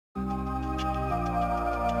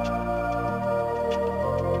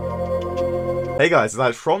Hey guys, it's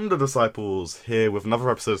Alex from The Disciples here with another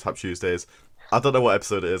episode of Tap Tuesdays. I don't know what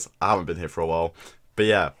episode it is, I haven't been here for a while. But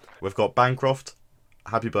yeah, we've got Bancroft.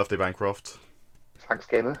 Happy birthday, Bancroft. Thanks,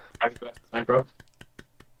 gamer. Bancroft.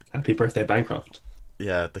 Happy birthday, Bancroft.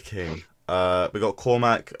 Yeah, the king. We got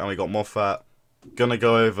Cormac and we got Moffat. Gonna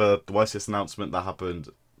go over the YCS announcement that happened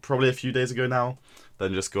probably a few days ago now.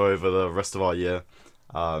 Then just go over the rest of our year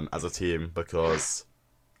as a team because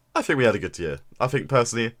I think we had a good year. I think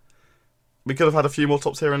personally, we could have had a few more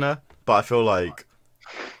tops here and there, but I feel like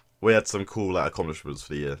we had some cool accomplishments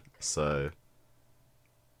for the year. So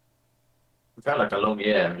It felt like a long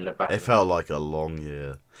year. I mean, look back. it felt like a long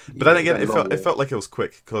year, but then again, it felt like it was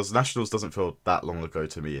quick because Nationals doesn't feel that long ago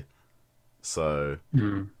to me. So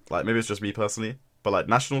like maybe it's just me personally, but like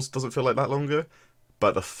Nationals doesn't feel like that long ago.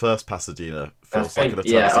 But the first Pasadena feels like an eternity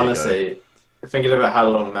yeah, ago. honestly, thinking about how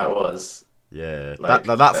long that was. Yeah, Like,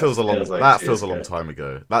 that feels a long feels like that 2 feels years a long ago. time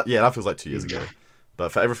ago. That feels like 2 years ago.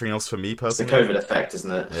 But for everything else, for me It's the personally, COVID effect,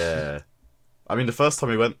 isn't it? yeah. I mean, the first time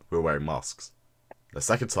we went, we were wearing masks. The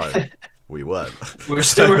second time, we weren't. We were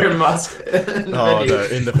still wearing masks in the Oh venue. no,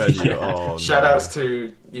 in the venue. Oh Shout no. outs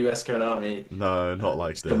to US Korean Army. No, not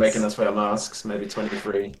like Still this. making us wear masks. Maybe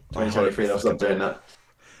 2023, they'll stop doing that.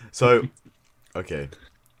 So, okay.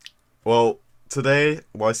 Well, today,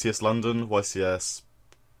 YCS London, YCS...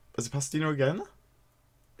 Is it Pasadena again?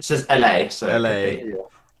 It's just LA, so it LA. could be-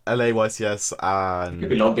 LA, YCS, and Could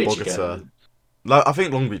be Long Beach Bogota. again. I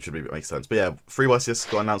think Long Beach would make sense. But yeah, 3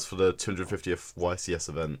 YCS got announced for the 250th YCS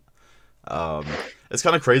event. It's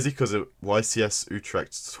kind of crazy because YCS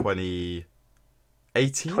Utrecht 2018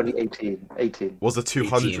 2018. was the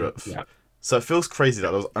 200th. Yeah. So it feels crazy that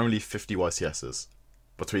there was only 50 YCSs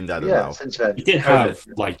between then and Yeah, now. since then. You did have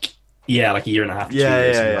like a year and a half. To 2 Yeah,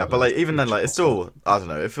 years yeah, ago. yeah. But like even then, like it's still, I don't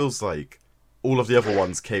know. It feels like all of the other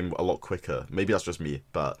ones came a lot quicker. Maybe that's just me,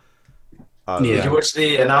 but Yeah. Did you watch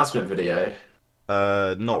the announcement video?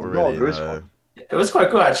 not Oh, really. there is No. one. It was quite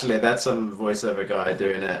cool actually. That's some voiceover guy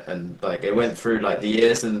doing it, and like it went through like the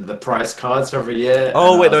years and the price cards for every year.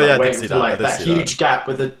 Oh, and wait, I was, no, yeah, I did waiting see for, that. I like did that see huge gap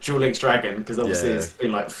with the Duel Links Dragon, because obviously Yeah. it's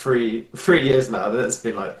been like three years now that it's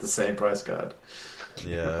been like the same price card.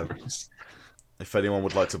 Yeah. If anyone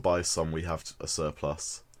would like to buy some, we have a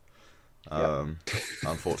surplus.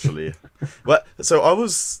 Unfortunately. But so I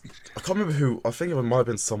can't remember who. I think it might have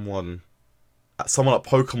been someone at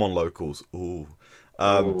Pokemon Locals. Ooh.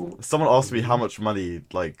 Ooh. Someone asked me how much money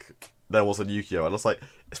like there was on Yu-Gi-Oh, and I was like,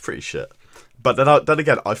 it's pretty shit. But then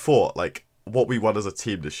again, I thought like what we won as a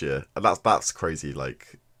team this year, and that's crazy.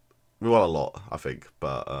 Like we won a lot, I think.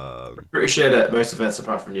 But Pretty sure that most events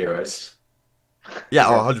apart from Euros. yeah,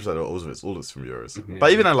 100%. All of it's from Euros. Yeah.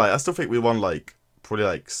 But even then, like I still think we won like probably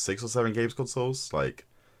like 6 or 7 games consoles, like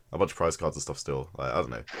a bunch of prize cards and stuff. Still, like I don't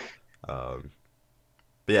know.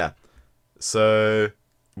 But yeah, so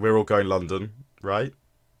we're all going London, right?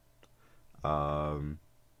 I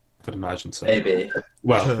could imagine so. Maybe.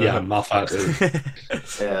 Well, yeah, Moffat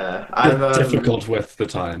is Yeah. I'm difficult with the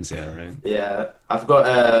times. Yeah, right. Yeah, I've got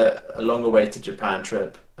a long awaited Japan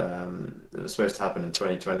trip. It was supposed to happen in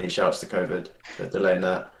 2020. Shouts to COVID for delaying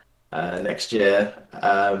that next year.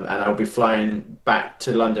 And I'll be flying back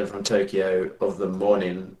to London from Tokyo of the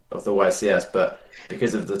morning of the YCS. But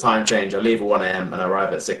because of the time change, I leave at 1 a.m. and I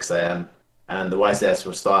arrive at 6 a.m. And the YCS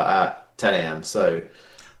will start at 10 a.m. So,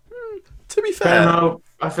 To be I fair, don't know,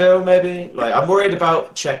 I feel maybe like I'm worried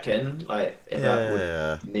about check-in, like if that would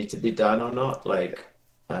yeah. need to be done or not. Like,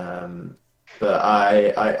 but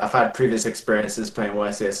I've had previous experiences playing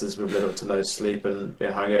YCSs with little to no sleep and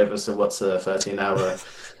being hungover. So what's a 13-hour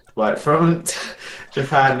flight from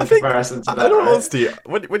Japan in I think, comparison to I that, don't right? honestly,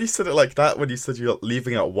 when you said it like that, when you said you're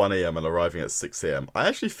leaving at 1 a.m. and arriving at 6 a.m., I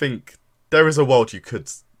actually think there is a world you could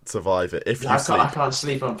survive it if you I sleep. can't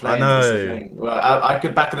sleep on planes. I That's the know. thing. Well, I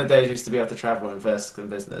could back in the days used to be able to travel in first class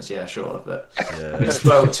business. Yeah, sure, but Yeah. I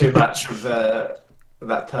spoiled too much of that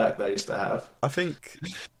perk that I used to have. I think,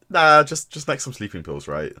 nah, just make some sleeping pills,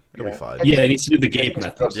 right? It'll be Yeah. fine. Yeah, it needs to do the game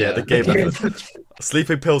method. Yeah, the game method.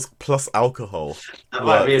 Sleeping pills plus alcohol. That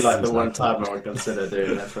might be works. like the one time I would consider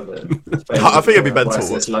doing that for the. I think it'd be mental.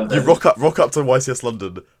 YCS London. You rock up to YCS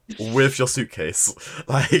London with your suitcase,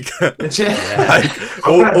 like, Yeah. like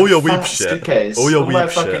all your weep Fat shit, suitcase, all your my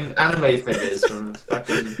weep shit. fucking anime figures from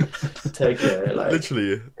fucking Tokyo. Like,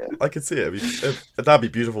 Literally, I could see it. That'd be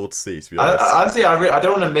beautiful to see. To be honest. honestly, I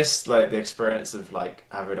don't want to miss like the experience of like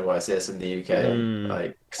having a YCS in the UK. Mm.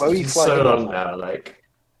 Like, 'cause Where are it's you been so flying long from? now. Like,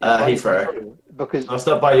 Heathrow. Because I'll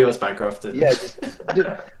stop by you as Bancroft. yeah, just,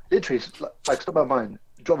 literally, like stop by mine.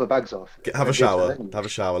 drop the bags off. Have a and go to the shower. venue. Have a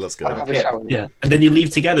shower. Let's Have go. a Yeah. shower. Yeah, and then you leave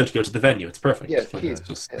together to go to the venue. It's perfect. Yeah, Like, cute. it's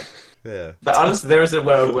just Yeah. Yeah. But honestly, there is a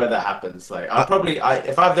world where that happens. Like,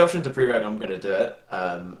 if I have the option to pre-reg, I'm gonna do it.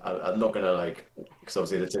 I'm not gonna because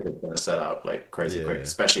obviously the ticket's gonna sell out like crazy Yeah. quick,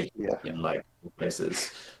 especially Yeah. in like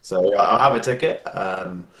places. So I'll have a ticket.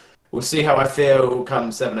 We'll see how I feel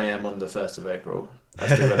come 7 a.m. on the 1st of April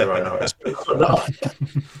as to whether I know it's or not.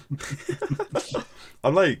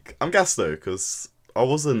 I'm gassed though, because I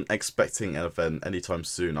wasn't expecting an event anytime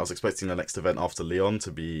soon. I was expecting the next event after Leon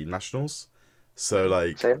to be Nationals. So,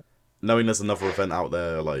 like, Same. knowing there's another event out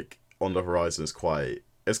there, like, on the horizon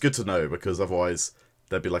it's good to know, because otherwise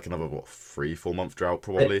there'd be, like, another, 3-4 month drought,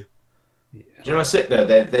 probably. Do you know what's sick though?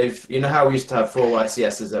 They've you know how we used to have 4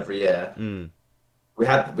 YCSs every year? Mm. We've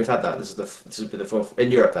had that. This will be the fourth in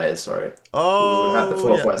Europe. That is, sorry. Oh, We had the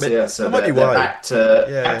fourth yeah. YCS, so that might be they're why. back to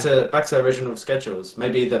Yeah. back to original schedules.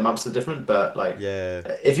 Maybe the months are different, but like Yeah.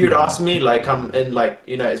 if you'd asked me, like I'm in like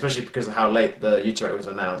especially because of how late the UTREC was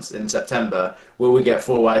announced in September, will we get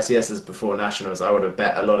 4 YCSs before nationals? I would have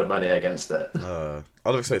bet a lot of money against it. I'd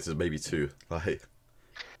have expected maybe 2. Like,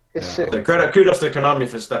 It's Yeah. sick. So kudos to Konami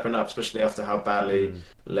for stepping up, especially after how badly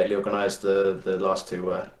lately organised the last 2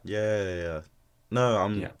 were. yeah. No,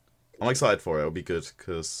 Yeah. I'm excited for it. It'll be good,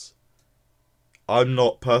 because I'm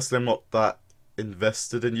not that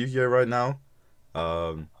invested in Yu-Gi-Oh right now.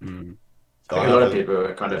 Mm. I think a lot of people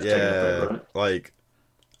are kind of taking a Yeah, break, right? like,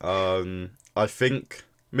 I think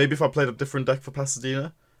maybe if I played a different deck for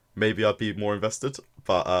Pasadena, maybe I'd be more invested.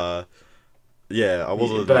 But yeah, I You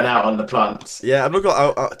wasn't. burn out on the plants. Yeah, I'm not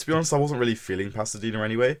gonna. To be honest, I wasn't really feeling Pasadena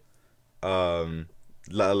anyway.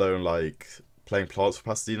 Let alone like playing plants for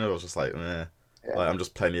Pasadena. I was just like, eh. Yeah. Like, I'm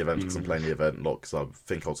just playing the event because I'm playing the event, not because I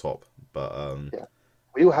think I'll top. But Yeah.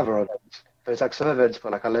 We all have our events. There's like some events for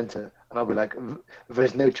like Alenta, and I'll be like,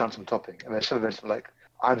 there's no chance I'm topping. And there's some events where like,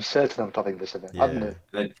 I'm certain I'm topping this event. I don't know.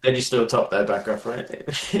 Then you still top their background, right?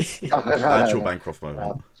 Actual Bancroft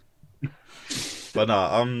moment. But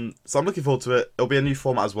no, so I'm looking forward to it. It'll be a new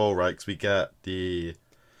format as well, right? Because we get the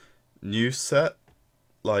new set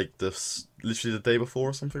like this, literally the day before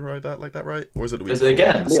or something like that, right? Or is it the week? Is it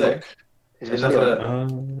again? Leon. Sick. Is this Another.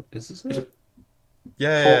 Leon? Is this it?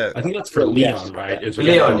 Yeah. I think that's for Leon, right? It's For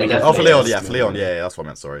Leon, like, yeah, Oh, for Leon, yeah, Yes. for Leon, yeah, that's what I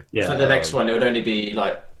meant. Sorry. Yeah. For the next one, it would only be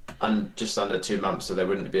like just under 2 months, so there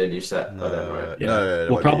wouldn't be a new set by then, right? Yeah. No,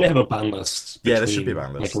 We'll might probably be. have a ban list. Yeah, there should be a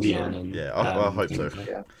between, ban list. Like Leon and, Yeah, I hope so. things like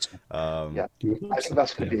Yeah. Um, Yeah. I think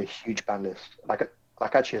that's going to be a huge ban list. Like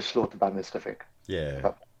actually a slaughter ban list, I think.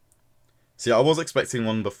 yeah. See, I was expecting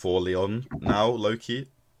one before Leon. Now, Loki,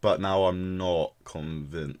 but now I'm not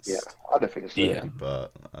convinced. Yeah. I don't think it's Yeah.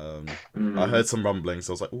 But Mm. I heard some rumblings.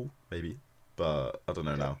 So I was like, oh, maybe, but I don't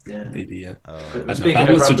know now. Yeah. Maybe, yeah. But I don't know. speaking Ban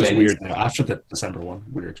of lists are just rumblings- weird now. After the December one,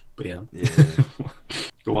 weird. But yeah. Yeah.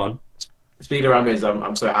 Go on. Speaking of rumblings,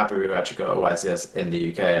 I'm so happy we've actually got a YCS in the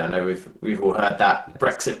UK. I know we've all heard that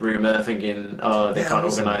Brexit rumor, thinking, oh, they Yeah, can't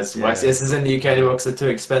wasn't- organise yeah. YCSs in the UK anymore because they're too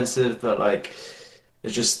expensive. But like,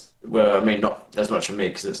 it's just not as much for me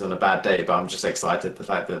because it's on a bad day. But I'm just excited the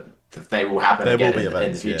fact that they will happen There again will be in the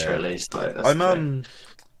events, future yeah. at least. Like, that's I'm the thing.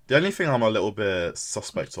 the only thing I'm a little bit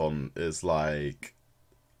suspect on is like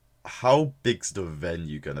how big's the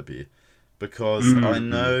venue gonna be? Because I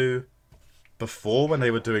know before when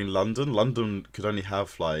they were doing London could only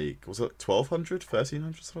have like, was it 1,200,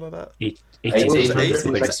 1,300, something like that?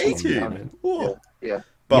 1800. Was it 18? Yeah. Whoa. Yeah.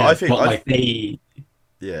 But Yeah, I think like they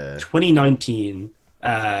yeah. 2019,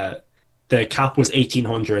 the cap was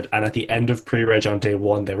 1,800, and at the end of pre-reg on day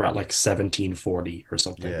one, they were at like 1,740 or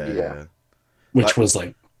something, Yeah. which was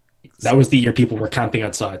like that was the year people were camping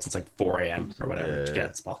outside since like 4 a.m. or whatever to Yeah.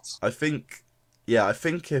 get spots. I think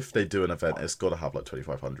if they do an event, it's got to have like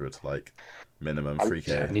 2,500, like minimum I- 3K.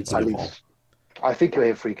 It needs At to be least. I think you'll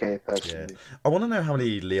hit 3K personally. I want to know how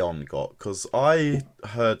many Leon got, because I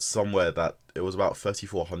heard somewhere that it was about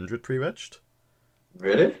 3,400 pre-regged.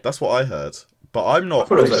 Really? That's what I heard, but I'm I not.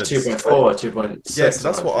 thought it was like convinced. 2.4, 2.6. Yes,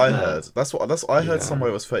 that's what I Yeah. heard. I heard Yeah. somewhere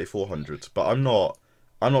it was 3,400, but I'm not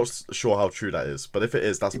sure how true that is. But if it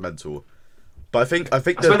is, that's mental. But I think I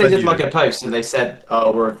the swear they did venue- like a post and they said,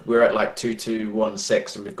 "Oh, we're at like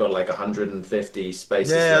 2216 and we've got like 150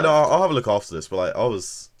 spaces." Yeah, left." no, I'll have a look after this. But like,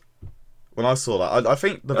 when I saw that, I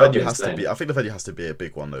think the That'd venue be has to insane. be. I think the venue has to be a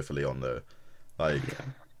big one though for Leon though, like,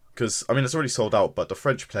 because I mean it's already sold out, but the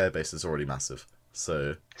French player base is already massive.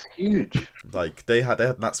 So It's huge. like they had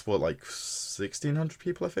that's what like 1,600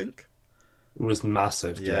 people I think. It was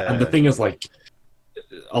massive. Yeah. And the thing is, like,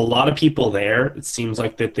 a lot of people there, it seems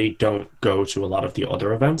like that they don't go to a lot of the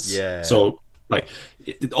other events. Yeah. So Like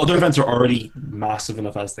other events are already massive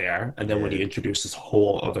enough as they are, and then when Yeah. you introduce this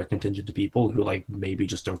whole other contingent of people who like maybe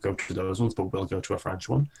just don't go to those ones, but will go to a French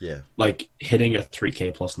one, Yeah. like hitting a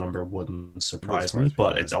 3K plus number wouldn't surprise me, surprise me,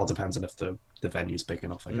 but yeah. it all depends on if the venue's big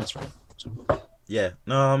enough, I guess, right? So, Yeah.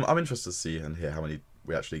 No, I'm interested to see and hear how many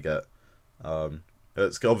we actually get.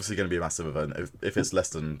 It's obviously going to be a massive event. If it's less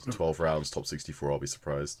than 12 rounds, top 64, I'll be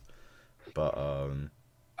surprised. But I'm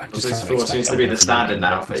This kind of four seems to be the standard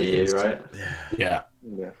now for EU, right? Yeah,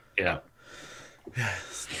 Yeah. yeah.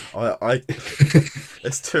 I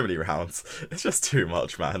it's too many rounds. It's just too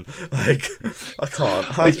much, man. Like I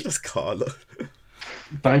can't. I just can't.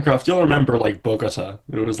 Bancroft, you'll remember like Bogota.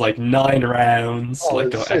 It was like 9 rounds, Oh, like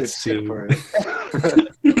it's got so sick, bro. X2.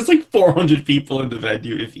 It was like 400 people in the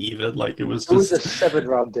venue, if even. Like it was It was a just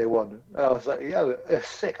 7-round day one. And I was like, yo, it's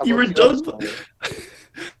sick. I'm you were on to done. tomorrow.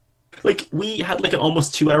 Like we had like an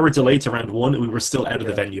almost 2 hour delay to round one, and we were still out of the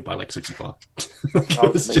Yeah. venue by like 6 o'clock. That It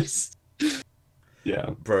was was amazing. just yeah,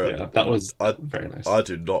 Bro, yeah. That was I very nice. I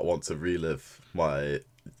do not want to relive my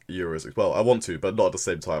Euros. Well, I want to, but not at the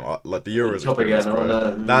same time. Like the Euros Top experience, again bro.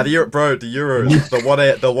 on Nah, the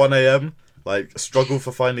Euros, the 1 a.m. like struggle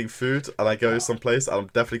for finding food, and I go someplace, and I'm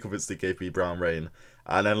definitely convinced they gave me brown rain.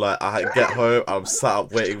 And then like I get home, I'm sat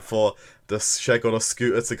up waiting for the Sheg on a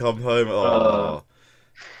scooter to come home. Oh,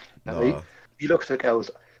 no, You looked at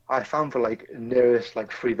Els. I found the like nearest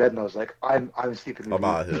like free bed, and I was like, I'm sleeping with I'm you.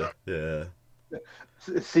 out of here. Yeah.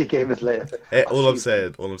 See gamers later. Hey, I'll all I'm see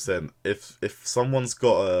you. saying, if someone's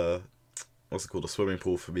got a what's it called, a swimming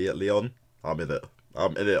pool for me at Leon, I'm in it.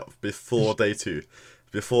 I'm in it before day 2.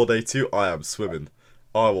 Before day 2, I am swimming.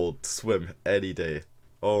 I will swim any day.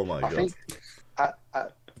 Oh my I god. think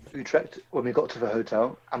at Utrecht, when we got to the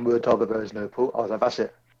hotel and we were told that there was no pool, I was like, that's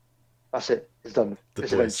it. That's it. It's done. The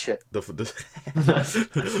This event's boys. shit.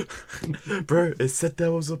 Bro, it said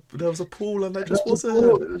there was a pool and there just It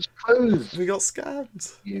wasn't. was closed. We got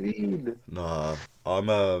scammed. You mean? Nah,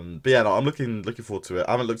 but yeah, no, I'm looking forward to it.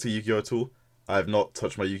 I haven't looked at Yu-Gi-Oh at all. I have not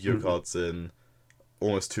touched my Yu-Gi-Oh cards in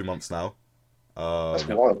almost 2 months now. That's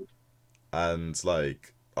wild. And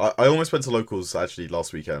like I almost went to locals actually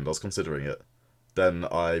last weekend. I was considering it. Then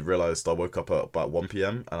I realized I woke up at about 1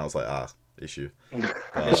 p.m. and I was like, issue.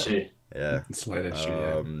 Issue. Yeah. Slight issue,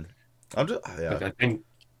 yeah. I'm just Like, I think,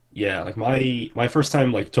 yeah, like my first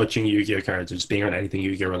time like touching Yu-Gi-Oh cards or just being on anything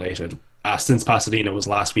Yu-Gi-Oh related since Pasadena was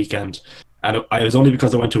last weekend, and it was only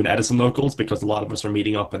because I went to an Edison locals because a lot of us were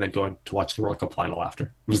meeting up and then going to watch the World Cup final after.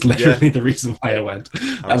 It was literally the reason why I went,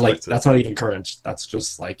 and like respect it. that's not even current. That's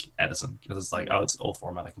just like Edison because it's like it's old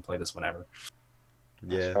format. I can play this whenever.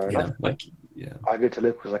 Yeah. Fair You enough. know, like yeah. I go to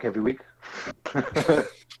locals like every week.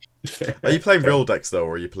 Are you playing real decks though,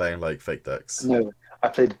 or are you playing like fake decks? No, I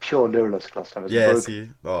played pure Lurelus last time. It was Yeah, broken. see.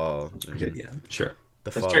 Oh, Okay, yeah, sure.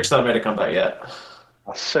 the This fun. trick's not made a comeback yet.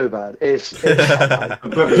 That's so bad. It's bad.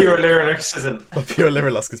 But pure lyrics isn't. Pure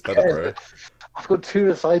Lyrilusk is better, bro. I've got 2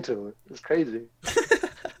 recitals. It's crazy.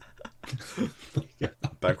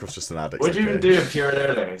 Bancroft's just an addict. What do you even okay? do with pure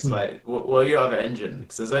lyrics? Like, well, you have an engine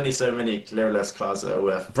because there's only so many lyricless classes that are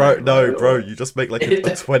worth. Bro, playing, no, right? bro, you just make like a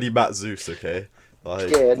 20 mat Zeus, okay? Like,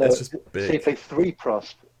 Yeah, no. it's just So you big. play 3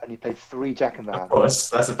 Prosp and you play 3 Jack in the Of hand. course,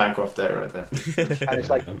 that's a Bancroft there right there. And it's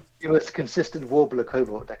like the most consistent Warbler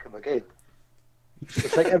Cobalt deck in the game.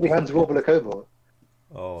 It's like every hand's Warbler Cobalt.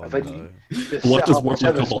 Oh, And then no. you just What set does up Warbler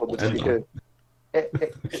 7 Cobalt swords end and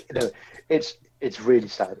you go. It's really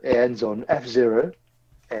sad. It ends on F0. It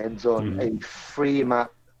ends on a 3-mat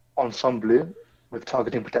ensemble with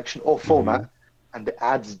targeting protection or 4-mat, and it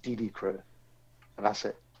adds DD Crow. And that's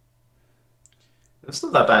it. It's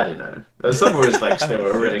not that bad, you know. The Summer is like still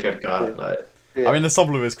a really good card. Like, Yeah. I mean, the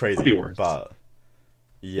Sublime is Could be crazy, worse. but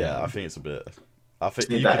yeah, I think it's a bit. I think just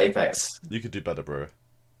need that Apex. you could do better, bro.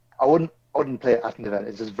 I wouldn't play it at an event.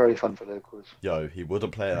 It's just very fun for locals. Yo, he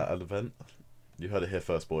wouldn't play it at an event. You heard it here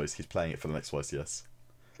first, boys. He's playing it for the next YCS.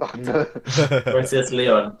 Oh no. YCS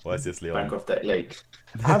Leon. YCS Leon. Bancroft deck Lake.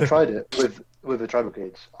 I've tried it with the tribal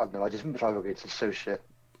gates. I don't know. I just think the tribal gates are so shit.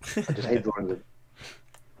 I just hate drawing them.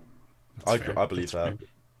 I That's fair. believe That's that. fair.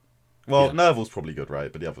 Well, Yeah. Nerval's probably good,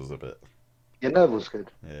 right? But the others are a bit. Yeah, Nerval's good.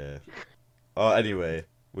 Yeah. Anyway,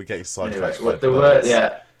 we're getting sidetracked. Anyway, by what birds.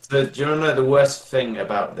 So, do you want to know the worst thing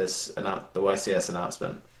about this the YCS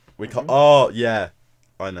announcement? We can't. Oh, yeah.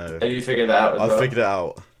 I know. Have you figured that out as I well? figured it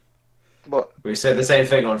out. What? We said the same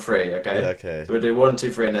thing on 3, okay? Yeah, okay. So we'll do 1,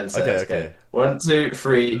 2, 3, and then says. Okay. 1, 2,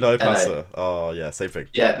 3. No LA. passer. Oh, yeah, same thing.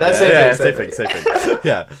 Yeah, that's Same it. thing.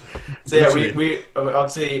 Yeah. So yeah, Literally. we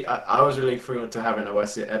obviously I was really thrilled to having an LA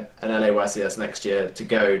YCS next year to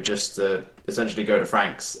go just to essentially go to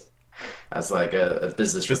Frank's as like a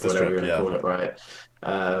business trip, Business whatever trip, you want to call it, right?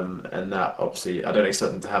 And that obviously, I don't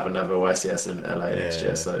expect them to have another YCS in LA next year.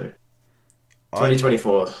 Yeah. So I'm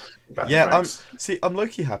 2024, back to yeah, Frank's. I'm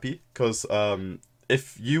low-key happy because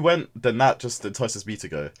if you went, then that just entices me to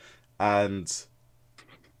go. And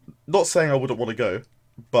not saying I wouldn't want to go,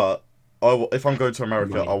 but if I'm going to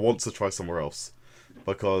America, I Money. want to try somewhere else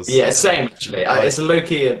because Yeah, same actually. It's a low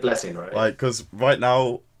key a blessing, right? because right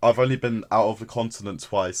now I've only been out of the continent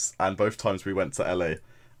twice, and both times we went to LA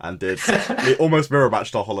and we almost mirror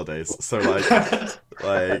matched our holidays. So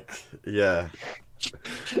yeah,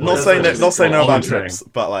 not saying no All I'm about saying. trips,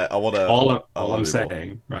 but like I All wanna I'm do more.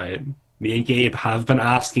 saying, right? Me and Gabe have been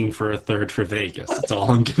asking for a third for Vegas. That's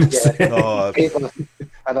all I'm gonna Yeah. say. No,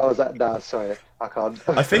 And I was like, nah, sorry, I can't.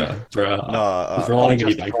 I think Bruh. no. We're all I'll gonna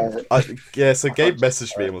be justify bankrupt. it. Yeah, so Gabe can't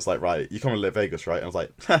messaged me and was like, right, you come to Vegas, right? And I was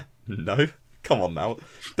like, no, come on now.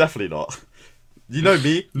 Definitely not. You know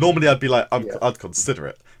me, normally I'd be like, Yeah. I'd consider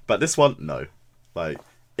it. But this one, no. Like,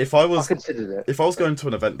 if I I was considered it. if I was going to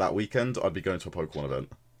an event that weekend, I'd be going to a Pokemon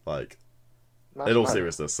event. Like, That's in all fine.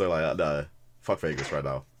 seriousness. So like, no, fuck Vegas right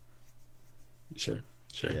now. Sure.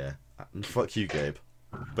 Yeah. And fuck you, Gabe.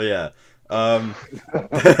 But yeah.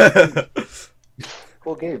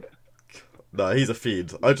 Poor Gabe. No, he's a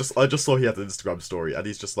fiend. I just saw he had an Instagram story and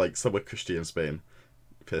he's just like somewhere cushy in Spain.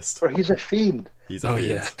 Pissed. Bro, he's a fiend. He's a Oh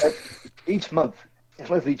fiend. yeah. Each month, it's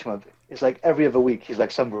not even each month. It's like every other week. He's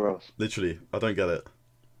like somewhere else. Literally, I don't get it.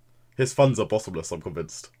 His funds are bottomless, I'm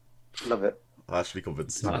convinced. Love it. I'm actually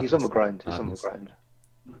convinced. Nah. He's on the grind. He's on the Madness. grind.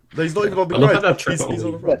 No, he's not even on the I love grind. how that trip He's on the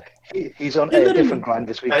only- grind. But he's on Yeah, a literally. different grind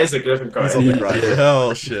this week. That is a different guy. He's on the Yeah. grind. Yeah.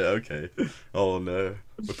 Oh shit, okay. Oh no.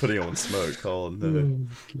 We're putting him on smoke. Oh no.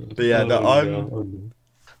 But yeah, no,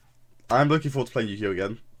 I'm looking forward to playing Yu-Gi-Oh!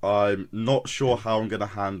 Again. I'm not sure how I'm gonna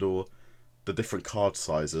handle the different card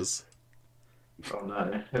sizes. Oh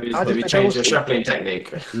no. Have you, How have did you they changed go your shuffling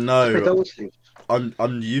technique? No, Double sleeve.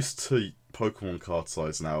 I'm used to Pokemon card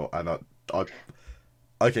size now, and I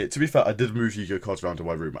okay. To be fair, I did move Yu-Gi-Oh cards around in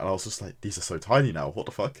my room, and I was just like, these are so tiny now. What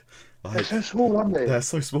the fuck? They're Like, so small, aren't they? they're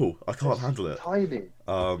so small. I can't handle it. Tiny.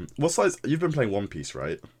 What size? You've been playing One Piece,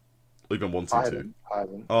 right? Or you've been wanting I to? haven't. I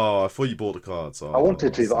haven't. Oh, I thought you bought the cards. Oh, I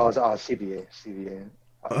wanted to, but I was CBA.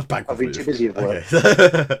 Back I've been off too move. busy with work.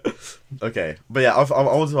 Okay. Okay, but yeah, I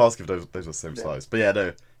wanted to ask if those are the same Yeah. size. But yeah,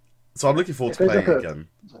 no. So I'm looking forward If to there's playing like again.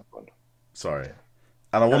 Sorry,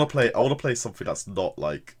 and I want to play. I want to play something that's not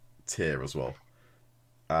like tier as well.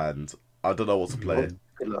 And I don't know what to play.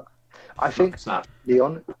 Good luck. I think Snap.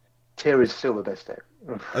 Leon, tier is still the best deck.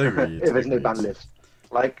 Agreed, If there's no agreed. ban list.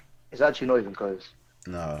 Like, it's actually not even close.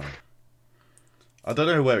 No. I don't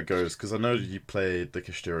know where it goes because I know you play the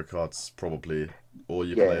Kishira cards probably, or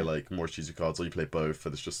you Yeah. play like Morishizu cards, or you play both,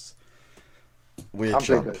 and it's just weird I'm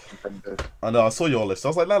playing jump. both. I'm playing both. I know. I saw your list. I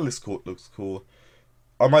was like, that list looks cool.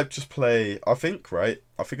 I might just play. I think I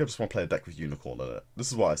just want to play a deck with Unicorn in it.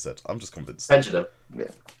 This is what I said. I'm just convinced. Pendulum.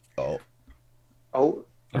 Oh, Oh,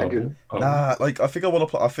 thank you. nah. Like I think I want to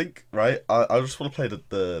play. I think I just want to play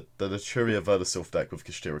the Naturia Vertisylph deck with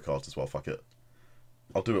Kishira cards as well. Fuck it.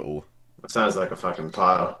 I'll do it all. That sounds like a fucking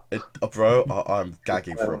pile. Bro, I'm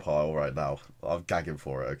gagging for a pile right now. I'm gagging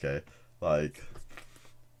for it, okay? Like,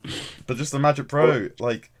 but just imagine, bro,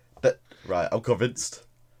 like, that. Right, I'm convinced.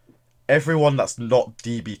 Everyone that's not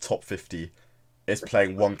DB top 50 is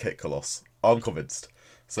playing one Kit Coloss. I'm convinced.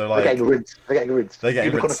 So, They're like, getting rinsed. They're getting rinsed. they're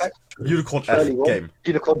getting Unicorn rinsed. effect. Unicorn F Early one. game.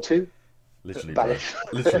 Unicorn 2. Literally, bro. Banish.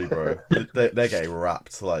 Literally, bro. They're getting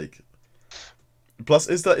wrapped, like. Plus,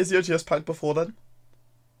 is the OTS pack before then?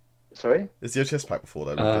 Sorry? Is the OTS pack before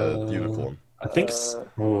then with the Unicorn? I think.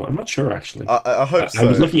 I'm not sure actually. I hope so. I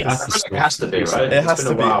was looking at because- the It has to be, right? It It's has been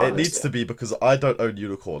to a be. while, It needs to be because I don't own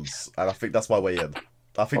unicorns, and I think that's my way in.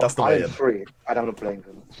 I think that's the I way am in. free, and I'm not playing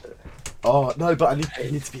them. So. Oh no, but I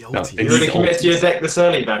need to be No, ulti. it You already needs committed to your ultis. deck this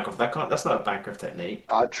early, Bancroft. That's not a Bancroft technique.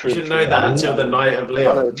 True, You should know that until the night of No,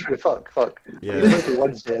 Leon. true. Fuck. Yeah. It's going to be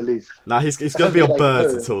Wednesday at least. Nah, he's gonna be on Like,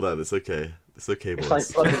 birds no. until then. It's okay. It's okay, It's like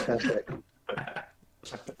boys. flooding test deck.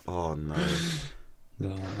 Oh no,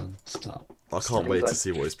 No, stop. I can't wait to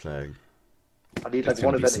see what he's playing. I need It's like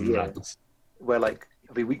one gonna be event a some year madness. where like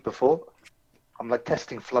every week before, I'm like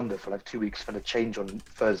testing Flunder for like 2 weeks for the change on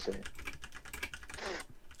Thursday.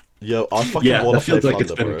 Yo, I fucking Yeah, want that to play feels like it's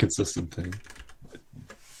Thunder, been a bro. consistent thing.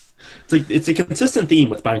 It's a consistent theme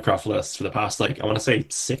with Bancroft lists for the past I want to say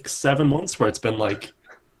 6-7 months, where it's been like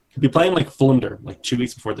you'll be playing like Flunder like 2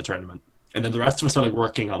 weeks before the tournament, and then the rest of us are like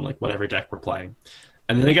working on like whatever deck we're playing,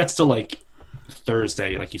 and then it gets to like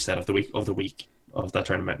Thursday, like you said, of the week of that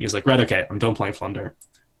tournament. He's like, right, okay, I'm done playing Flunder.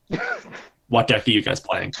 What deck are you guys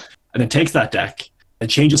playing? And then takes that deck and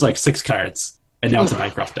changes like 6 cards And now it's a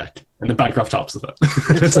Bancroft deck. And the Bancroft tops of it.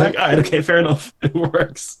 It's like, all right, okay, fair enough. It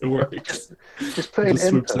works. It works. Just put in Just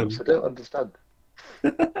swoops inputs. in. I don't understand.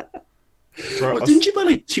 Bro, Well, didn't you buy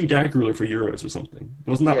like 2 Dark Ruler for Euros or something?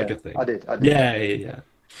 Wasn't that Yeah, like a thing? I did. Yeah. It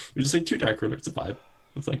was just like 2 Dark Ruler, it's a vibe.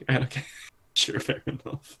 It's like, all right, okay. Sure, fair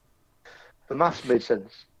enough. The maths made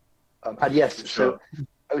sense. And yes, Sure. so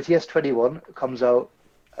OTS 21 comes out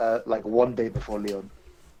like one day before Leon.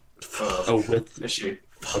 Oh, with issue.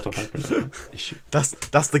 issue.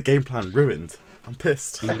 that's the game plan ruined. I'm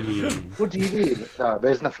pissed. Mm. What do you mean? No,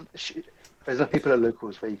 there's enough. There's enough people at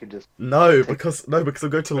locals where you can just. No, because I'm going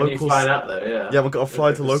to When you locals. flying out there, yeah. Yeah, we're gonna fly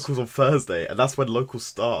to It's- locals on Thursday, and that's when locals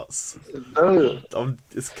starts. No.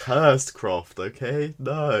 It's cursed, Croft. Okay,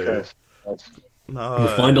 no, Curse. That's- no.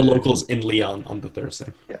 We'll find the locals in Leon on the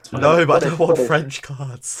Thursday. Yeah. No, but I don't want What if- French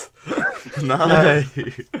cards. No.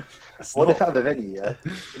 It's What not- if at the venue, yeah?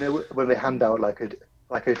 You know when they hand out like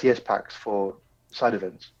OTS packs for side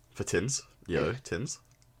events. for tins? Yo, tins.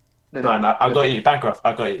 No, I got you. Bancroft,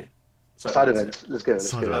 I got you. Sorry. Side events. Let's go. Let's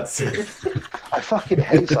Side go. events. I fucking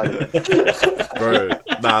hate side events. Bro,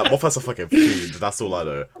 nah, Moffat's a fucking fiend. That's all I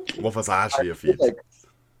know. Moffat's actually a fiend. Like,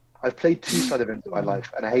 I've played 2 side events in my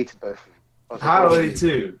life, and I hated both. I was like, How what are do you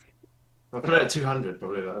two? I played at 200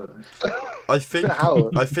 probably. I think How?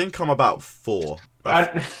 I'm about 4.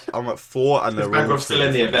 And I'm at 4, and they're all Bancroft's still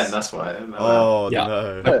in the different. event, that's why. Oh Yeah.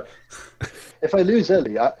 no. If I lose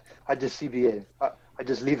early, I just CBA. I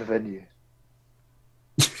just leave the venue.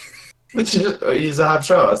 You just have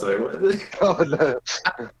shot or something. Oh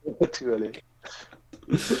no, too early.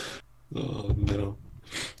 Oh, no.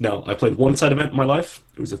 No, I played 1 side event in my life.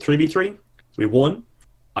 It was a 3v3. We won.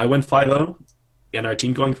 I went 5-0. And our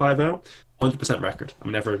team going 5-0. 100% record.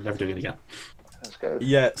 I'm never doing it again. Let's go.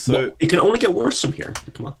 Yeah, so No, it can only get worse from here.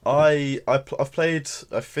 Come on. I've played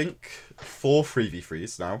I think 4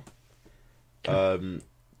 3v3s now.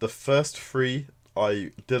 The first 3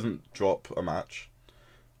 I didn't drop a match,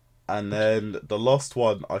 and then the last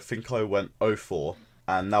one I think I went 0-4,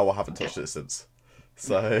 and now I haven't touched it since.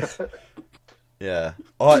 So yeah,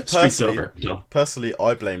 Street's over. No. personally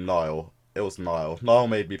I blame Niall. It was Niall. Niall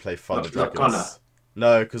made me play Thunder Not Dragons. Connor.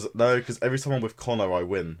 No, because every time I'm with Connor I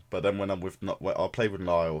win, but then when I'm with I play with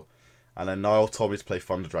Niall, and then Niall told me to play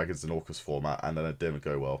Thunder Dragons in Orcus format, and then it didn't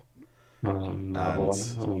go well. Oh, no.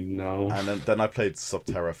 And- Oh, no. And then I played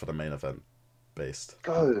Subterra for the main event, based.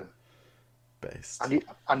 Go.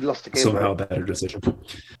 And lost the game. Somehow a Right? better decision.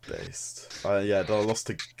 Yeah, then I lost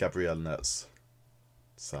to Gabrielle Nets.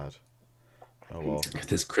 Sad. Oh well.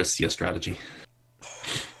 This Christia strategy.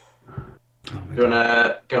 Oh, my You God.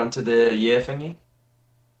 wanna go on to the year thingy?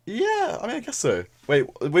 Yeah, I mean I guess so. Wait,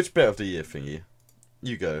 which bit of the year thingy?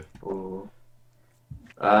 You go. Or...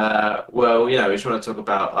 well, we just want to talk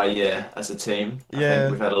about our year as a team. I Yeah.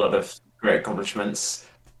 think we've had a lot of great accomplishments.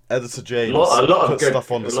 Editor A James lot of put good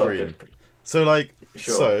stuff on the a lot of screen. good- So like,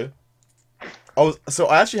 Sure. so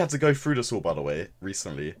I actually had to go through this all by the way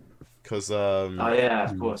recently, because Oh yeah,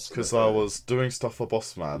 of course. because I was doing stuff for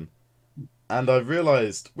Bossman, and I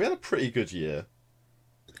realised we had a pretty good year.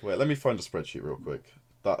 Wait, let me find a spreadsheet real quick.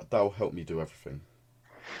 That'll help me do everything.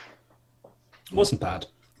 It wasn't bad.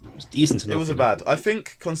 It was decent enough. It wasn't bad. I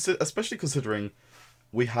think, especially considering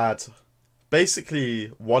we had basically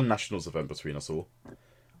one nationals event between us all.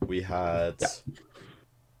 We had Yeah.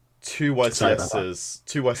 2 Sorry about YCSs,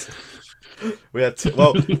 2 YCS. We had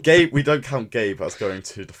well, Gabe. We don't count Gabe as going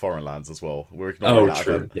to the foreign lands as well. We're ignoring Oh, that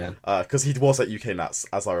true. event. Yeah. Because he was at UK Nats,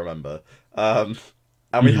 as I remember. And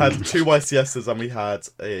we had 2 YCSs and we had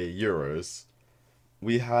a Euros.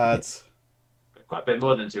 We had. Quite a bit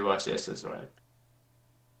more than 2 YCSs, right?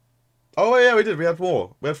 Oh yeah, we did. We had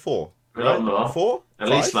more. We had 4. A lot more. 4? At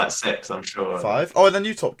 5? least like 6, I'm sure. 5? Oh, and then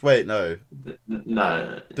you topped. Wait, no.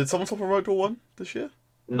 No, Did someone top a Road War 1 this year?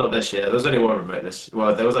 not this year. There was only one remote this.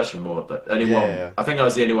 Well, there was actually more, but only one. Yeah. I think I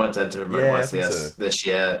was the only one to enter remote Yeah, I think YCS so. this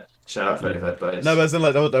year. Shout out for third place. No, but as in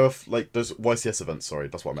like there were like those YCS events. Sorry,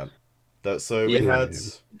 that's what I meant. So we Yeah. had.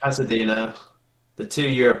 Pasadena, the 2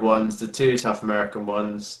 Europe ones, the 2 South American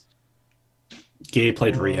ones. Gabe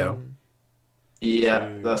played Rio. Yeah,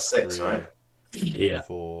 2, that's 6, 3, right? Yeah.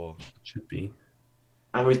 4. Should be.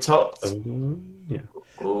 And we topped Yeah.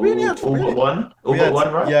 all, We only had- all we but only- one. All We but had-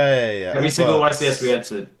 one, right? Yeah. Every single But- YCS we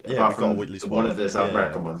entered, Yeah, apart we got from at least one one. of the South Yeah.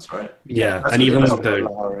 American ones, right? Yeah. That's And what even it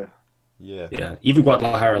is. Yeah. even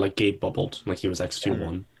Guadalajara, like Gabe bubbled, like he was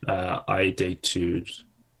X2-1. I day 2'd.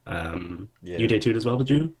 Yeah. You day 2'd as well, did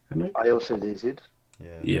you, Henry? I also dated.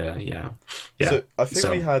 Yeah. Yeah. So I think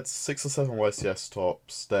So- we had 6 or 7 YCS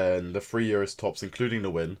tops, then the 3 Euros tops, including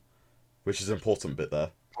the win, which is an important bit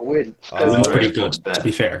there. Weird. Oh, It was Uh, pretty very good, good. to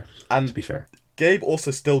be fair. To And be fair. Gabe also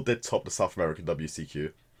still did top the South American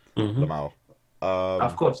WCQ. Mhm. Lamau.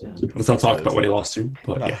 Of course, yeah. Let's not talk about what he lost to,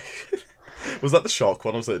 but No. yeah. Was that the Shark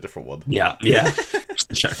one or was it a different one? Yeah. Just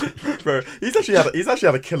the check. Bro, he's actually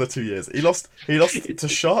had a killer 2 years. He lost to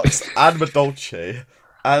Sharks and Madolce,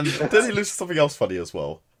 and did he lose to something else funny as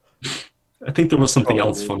well? I think there was something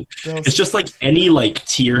else Probably. funny. It's just like any like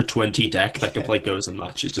tier 20 deck that can play goes and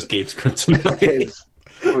matches just Gabe's kryptonite. Gabe's-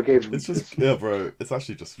 or Gabe's It's just bro. It's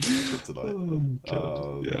actually just tonight.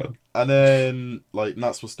 Yeah. And then like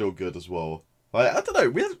Nats was still good as well. Like I don't know,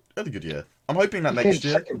 we had a good year. I'm hoping that He next came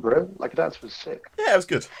year. second, bro. Like that was sick. Yeah, it was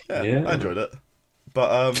good. Yeah, I enjoyed it. But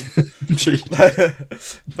I'm sure you-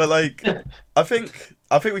 but like I think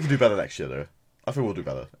we can do better next year though. I think we'll do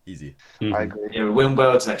better. Easy. I Mhm. agree. Yeah, we win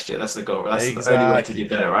worlds next year. That's the goal. That's the only way to Exactly. do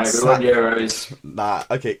better, right? We won Euros. Nah,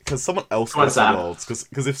 okay, because someone else Come on, won Sam. Worlds.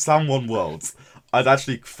 Because if Sam won Worlds, I'd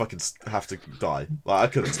actually fucking have to die. Like I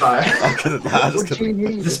couldn't. Sorry. I couldn't. I just What do you couldn't.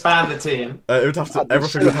 mean? Disband the team. It would have to. I'd be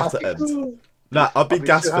Everything so would have to happy. end. Nah, I'd be I'd be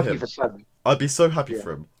gassed so for happy him. for Sam. I'd be so happy Yeah.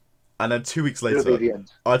 for him. And then 2 weeks It'll be later, the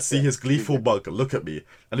end. I'd see Yeah. his gleeful mug look at me,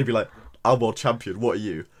 and he'd be like, "I'm world champion. What are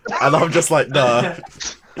you?" And I'm just like, "Nah,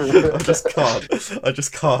 I just can't. I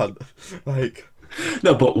just can't." Like,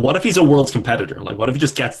 No, but what if he's a world's competitor? Like, what if he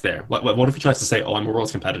just gets there? What if he tries to say, "Oh, I'm a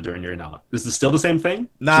world's competitor," and you're not? Is this still the same thing?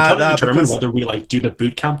 Nah, Should nah, determine because- whether we like do the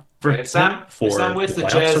boot camp for If Sam wears the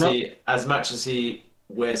playoffs or not? jersey as much as he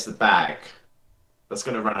wears the bag, that's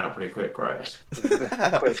going to run out pretty quick, right?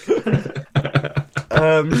 Quick.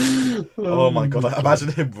 oh my god!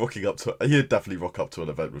 Imagine him rocking up to. He'd definitely rock up to an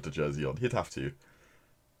event with the jersey on. He'd have to.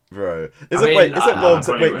 Bro, is I it? mean, Wait, is it I'm Worlds?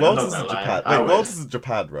 probably Wait, I'm Worlds not is in gonna lie. Japan. I Wait, Worlds would. is in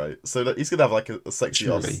Japan, right? So that he's gonna have like a sexy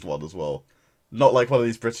ass Surely. one as well, not like one of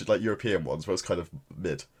these British like European ones where it's kind of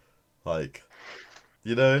mid, like,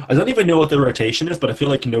 you know. I don't even know what the rotation is, but I feel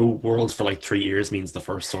like no worlds for like 3 years means the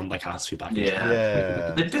first one like has to be back. in Japan.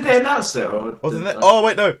 Yeah. Did they announce it? Or Oh, didn't they? Oh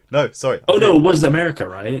wait, no, sorry. Oh no, it was America,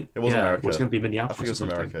 right? It was yeah, America. It was going to be I Minneapolis. think it was or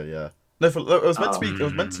something. America. Yeah. No, it was meant to be. It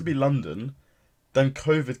was meant to Um, be London. Then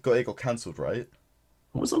COVID got cancelled, right?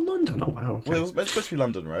 Was it London? Oh wow. Okay. Well, it was meant to be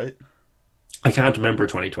London, right? I can't remember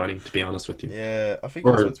 2020 to be honest with you. Yeah, I think it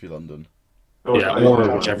was Or- meant to be London. Yeah,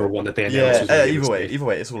 or whichever one that they announced. Yeah, was gonna be either way,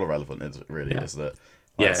 mistake. it's all irrelevant, really, Yeah. isn't it?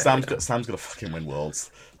 Yeah, Like, Sam's yeah. Sam's gonna fucking win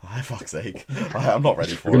Worlds. Oh, fuck's sake, I'm not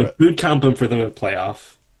ready We're for going to it. boot camp him for the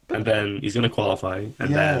playoff, and then he's going to qualify, and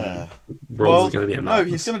Yeah. then Worlds is going to be a no,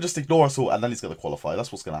 madness. he's gonna just ignore us all, and then he's gonna qualify.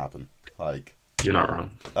 That's what's gonna happen. Like, You're not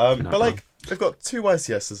wrong. You're not but like, we've got 2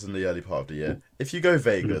 YCSs in the early part of the year. If you go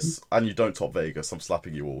Vegas and you don't top Vegas, I'm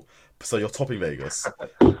slapping you all. So you're topping Vegas.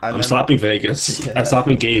 And I'm then- slapping Vegas. Yeah. I'm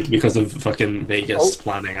slapping Gabe because of fucking Vegas Oh.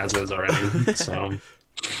 planning as is already. So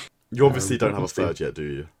You obviously don't have a we'll see. third yet, do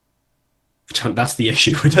you? that's the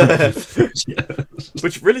issue. We don't have a third yet.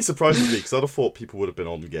 Which really surprises me because I'd have thought people would have been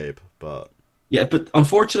on Gabe, but Yeah, but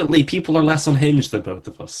unfortunately, people are less unhinged than both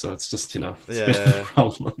of us, so it's just it's a bit of a Yeah.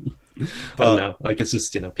 problem. I But- don't know. Like it's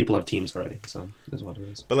just people have teams already, so is what it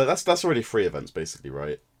is. like that's already 3 events basically,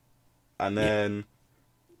 right? And then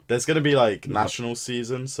there's gonna be like national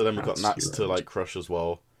season, so then we've got That's Nats to right. like crush as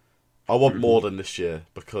well. I want Mhm. more than this year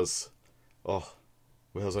because well,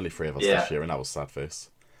 there was only 3 of us Yeah. this year, and that was sad face.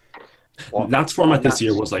 What? Nats format this Nats.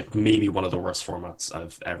 year was like maybe one of the worst formats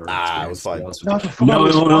I've ever Ah, it was experienced. to be fine. honest No, with the you. format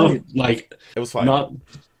was no, fine. like It was fine. not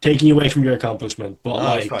taking away from your accomplishment, but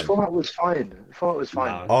No, it's like fine. The format was fine. The format was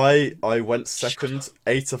fine. Nah. I went second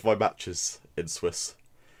 8 of my matches in Swiss.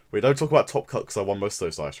 We don't talk about top cut because I won most of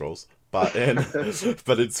those dice rolls. But in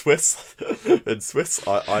Swiss,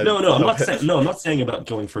 I no, I'm not saying I'm not saying about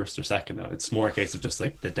going first or second though. It's more a case of just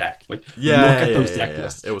like the deck. Like Yeah, look at yeah, those yeah, deck yeah.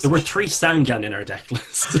 lists. It was- There were 3 Sangan in our deck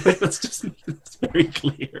list. That's just it's very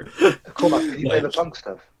clear. Cormac, did you play the Like- punk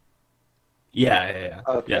stuff? Yeah.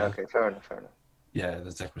 Okay, Yeah. okay, fair enough, fair enough. Yeah,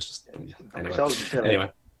 the deck was just Because I anyway. was gonna say, like,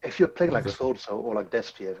 Anyway. if you're playing like Sword Soul or like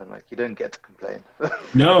Despia, then like you don't get to complain.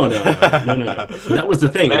 No. That was the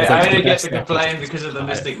thing. It was, I like, only the get best to deck complain list. because of the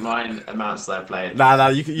Mystic Mine amounts that I played. Nah,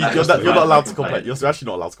 That's you're just not, the you're not right allowed to complaint. complain. You're actually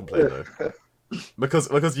not allowed to complain though,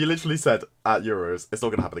 because you literally said at Euros it's not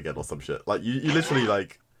gonna happen again or some shit. Like you literally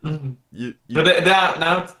like you But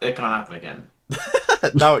now it can't happen again.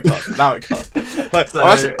 now it can't. Now it can't. Like, So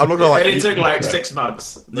I'm not gonna lie. it only You, took like 6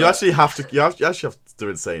 months. you actually have to. You actually have to do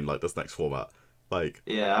insane like this next format. Like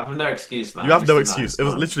Yeah, I have no excuse, man. you have no Mystic excuse. Mine's It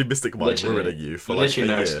was fine. literally Mystic Mind Literally. ruining you for like Literally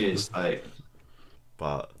a no year. excuse. Like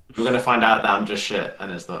But we're gonna find out that I'm just shit,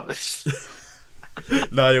 and it's not.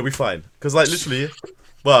 no, you'll be fine. Because like literally,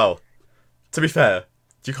 well, to be fair,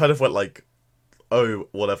 you kind of went like, oh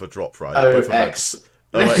whatever drop right. Oh, Both of them. X.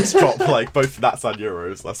 Oh, X drop like both Nats and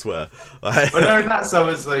Euros. I swear. Like, But no, that's I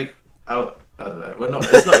was like, I I don't know. We're not.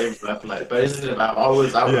 It's not even about like, but it's about I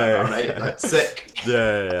was out Yeah, around 8, like sick.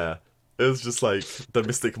 Yeah. It was just like the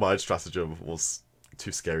Mystic Mind stratagem was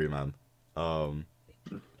too scary, man.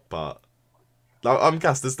 But I'm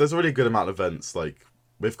gassed. There's already a good amount of events like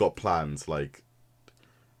we've got planned. Like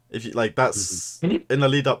if you like, that's Can you? in the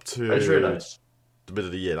lead up I just to realised. the middle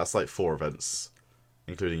of the year. That's like 4 events,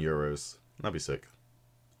 including Euros. That'd be sick.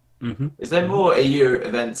 Mm-hmm. Is there more EU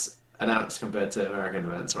events announced compared to American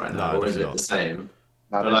events right now, No, or is definitely it not. the same?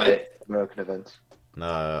 Now But they've got like, American events.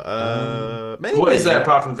 No, what is maybe. there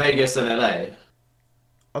apart from Vegas and LA?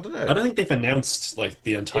 I don't I know. don't think they've announced like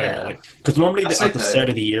the entire Yeah, like because normally that's at the start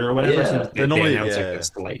okay. of the year or whatever, Yeah, sometimes They they normally, announce like yeah, a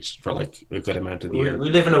slate for like a good amount of the we year.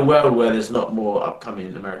 live in a world where there's not more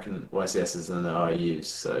upcoming American YCSs than there are EUs.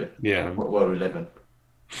 So Yeah, what world we live in?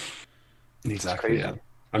 It's exactly. crazy. Yeah,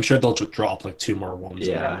 I'm sure they'll just drop like 2 more ones in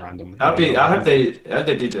there Yeah, randomly. I'd You be. know, I hope they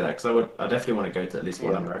do that because I definitely want to go to at least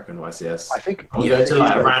one Yeah. American YCS. I think I will even go if to you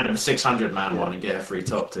like a like, random 600-man yeah, one and get a free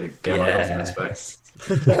top to get my confidence back.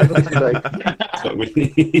 even if you like, That's what we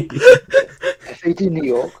need. if they do New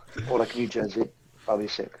York or like New Jersey, that'll be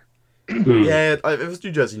sick. Yeah. If it was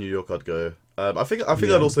New Jersey, New York, I'd go. I think I'd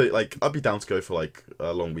Yeah. also like. I'd be down to go for like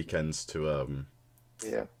long weekends to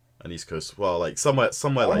Yeah. an East Coast. Well, like somewhere I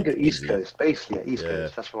want to like go East easy. Coast, basically. Yeah, East Yeah.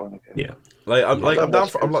 Coast. That's where I want to go. Yeah. Like I I'm love down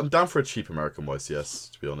West for Coast. I'm down for a cheap American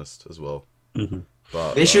YCS to be honest as well. Hmm.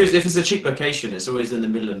 But The issue is if it's a cheap location, it's always in the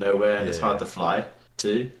middle of nowhere and it's Yeah. hard to fly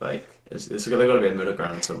to. Like, it's got to be a middle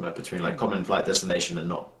ground somewhere between like common flight destination and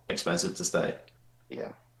not expensive to stay. Yeah.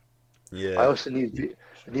 I yeah, also need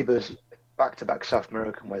those back-to-back South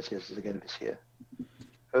American YCSs again this year.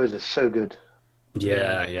 Those are so good.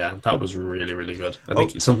 Yeah, that was really, really good. I Oh.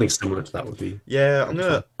 think something similar to that would be. yeah. would be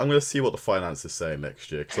fun. I'm gonna see what the finance is saying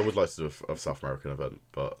next year because I would like to do a South American event,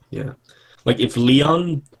 but Yeah, like if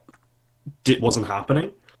Leon wasn't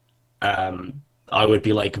happening, I would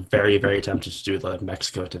be like very, very tempted to do the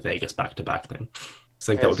Mexico to Vegas back to back thing. I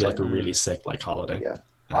think that would be like a really sick like holiday. Yeah.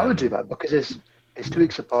 I would do that because it's 2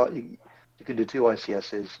 weeks apart. You can do 2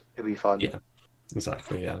 YCSs. It'll be fun. Yeah.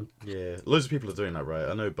 Exactly. Yeah. yeah, loads of people are doing that, right?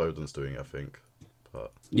 I know Bowden's doing it, I think,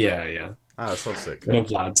 but Yeah. it sounds sick. I know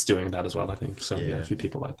Vlad's doing that as well. I think so. Yeah, Yeah. a few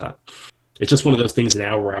people like that. It's just one of those things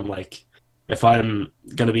now where I'm like, if I'm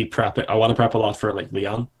gonna be prepping, I want to prep a lot for like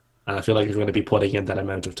Leon, and I feel like if I'm gonna be putting in that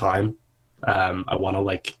amount of time, I want to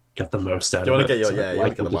like get the most out You of want to it. get So, you like, want to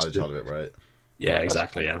get the we'll just mileage do- out of it, right? Yeah,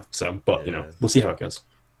 exactly. Yeah. So, but you know, Yeah. we'll see how it goes.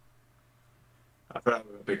 I feel like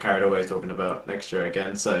we're a bit carried away talking about next year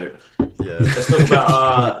again. So Yeah. let's talk about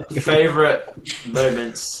our favorite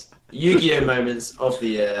moments, Yu-Gi-Oh moments of the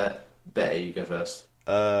year. Better you go first.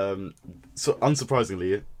 So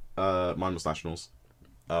unsurprisingly, mine was nationals.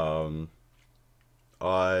 I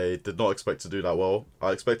did not expect to do that well.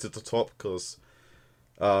 I expected to top because,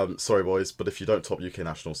 sorry boys, but if you don't top UK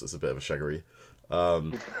nationals, it's a bit of a shaggery.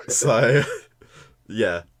 So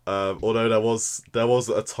yeah. Although there was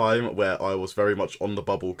a time where I was very much on the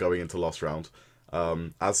bubble going into last round.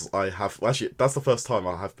 As I have actually, that's the first time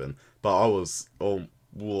I have been, but I was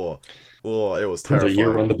whoa, it was For the year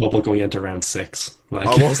terrifying. on the bubble going into round 6. Like,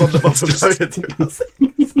 I was on the bubble it's going just- into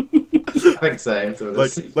I think same. So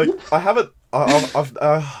like I haven't.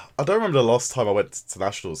 I don't remember the last time I went to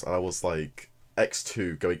nationals and I was like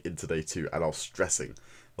X2 going into day 2 and I was stressing.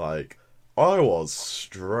 Like I was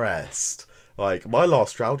stressed. Like my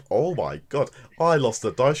last round, oh my god, I lost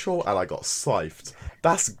the dice roll and I got scythed.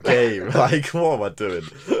 That's game. Like what am I doing?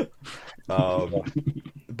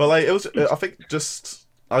 But like it was. I think just.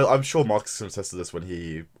 I'm sure Marcus can attest to this when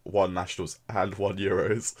he won nationals and won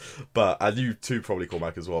Euros, but and you too probably call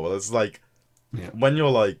Mac as well. But it's like Yeah. when you're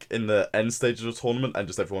like in the end stage of the tournament and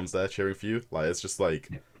just everyone's there cheering for you, like it's just like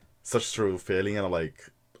such a surreal feeling, and I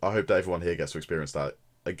hope that everyone here gets to experience that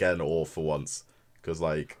again or for once, because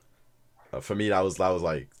like for me that was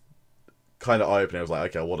like kind of eye opening. I was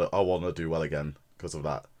like, okay, I want to do well again because of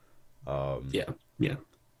that. Yeah.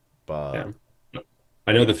 But Yeah.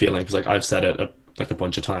 I know the feeling because like I've said it a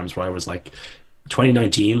bunch of times where I was like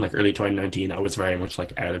 2019, like early 2019, I was very much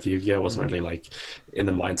like out of Yu-Gi-Oh! I wasn't really like in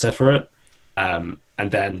the mindset for it. And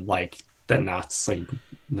then like the Nats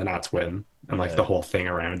win and like Yeah. the whole thing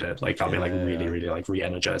around it like got me like Yeah. really, really like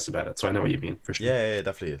re-energized about it. So I know what you mean for sure. yeah,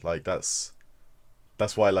 definitely. Like that's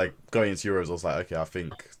why like going into Euros, I was like, okay, I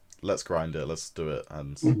think let's grind it, let's do it,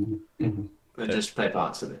 and Mhm. and just play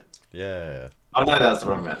parts of it. yeah, Oh no, that's the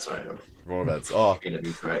wrong man. Sorry, I'm wrong events. Oh, gonna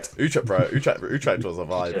be correct. Utrecht was a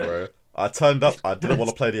vibe, bro. I turned up, I didn't want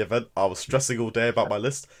to play the event, I was stressing all day about my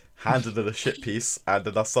list, handed in a shit piece, and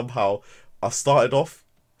then I started off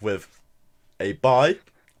with a bye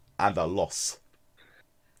and a loss.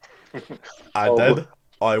 And Oh. then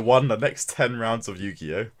I won the next 10 rounds of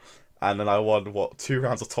Yu-Gi-Oh! And then I won, 2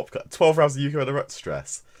 rounds of Top Cut, 12 rounds of Yu-Gi-Oh! Direct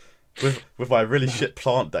Stress. With my really shit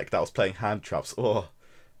plant deck that was playing hand traps. Oh,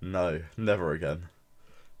 no, never again.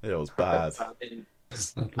 It was bad.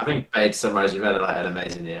 I think paid to summarize, you've had like an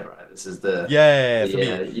amazing year, right? This is Yeah, the for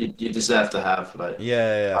year me, you deserve to have. Like,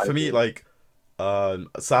 yeah. I For me, agree. like,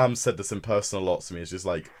 Sam said this in person a lot to me. It's just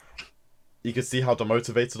like, you could see how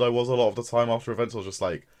demotivated I was a lot of the time after events. I was just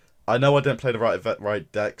like, I know I didn't play the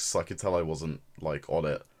right decks, so I could tell I wasn't like on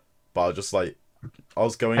it. But I was just like, I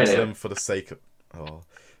was going to Paleo. them for the sake of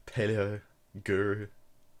Paleo, Guru,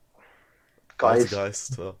 Guys,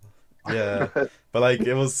 Altergeist. Yeah, but like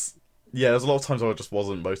it was, yeah. There's a lot of times where I just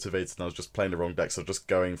wasn't motivated and I was just playing the wrong decks. So just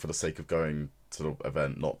going for the sake of going to the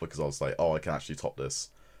event, not because I was like, oh, I can actually top this.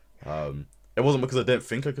 It wasn't because I didn't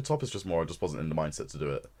think I could top. It's just more I just wasn't in the mindset to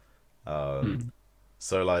do it.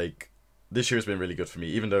 So like this year has been really good for me,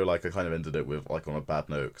 even though like I kind of ended it with like on a bad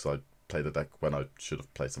note because I played the deck when I should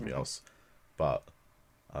have played something else. But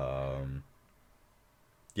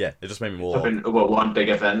yeah, it just made me more. One big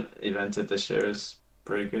evented this year is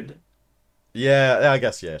pretty good. Yeah, I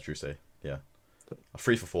guess true say. Yeah, a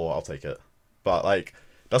 3 for 4, I'll take it. But like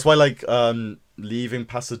that's why like leaving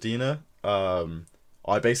Pasadena,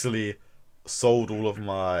 I basically sold all of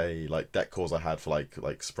my like deck cores I had for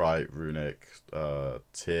like Sprite, Runic,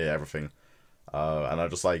 Tier, everything, and I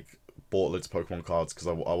just like bought loads of Pokemon cards because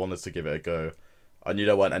I wanted to give it a go. I knew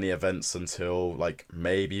there weren't any events until like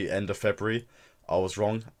maybe end of February. I was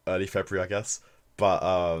wrong, early February I guess. But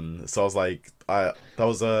so I was like,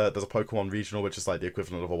 there's a Pokemon regional which is like the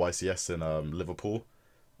equivalent of a YCS in Liverpool,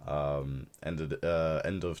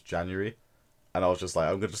 end of January, and I was just like,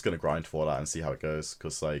 I'm just gonna grind for that and see how it goes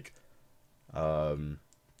because like, I've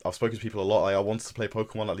spoken to people a lot. Like, I wanted to play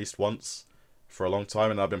Pokemon at least once for a long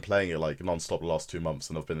time, and I've been playing it like non-stop the last 2 months,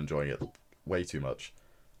 and I've been enjoying it way too much.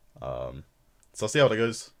 So I'll see how it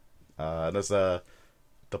goes. And there's the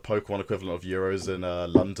Pokemon equivalent of Euros in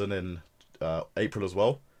London in April as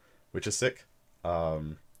well, which is sick.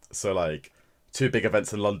 So like 2 big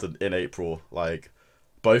events in London in April, like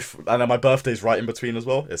both, and then my birthday's right in between as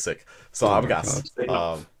well. It's sick. So Oh I'm my gassed.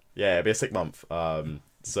 God. Yeah, it'll be a sick month.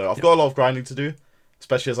 So I've got a lot of grinding to do,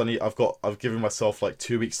 especially as I've given myself like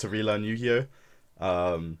 2 weeks to relearn Yu-Gi-Oh.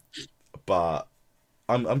 But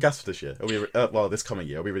I'm gassed for this year. It'll be this coming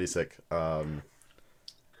year. It'll be really sick.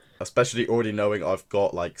 Especially already knowing I've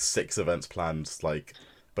got like 6 events planned like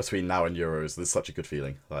between now and Euros. There's such a good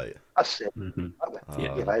feeling. Like that's it.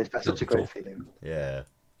 Yeah. That's such a great feeling. yeah.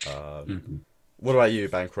 What about you,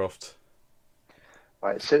 Bancroft?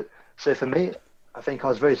 Right. So for me, I think I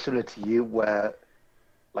was very similar to you, where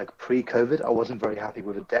like pre-COVID, I wasn't very happy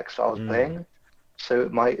with the decks that I was playing. So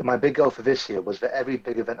my big goal for this year was that every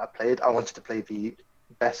big event I played, I wanted to play the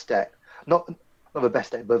best deck, not the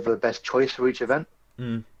best deck, but the best choice for each event.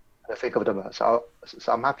 I think I've done that, so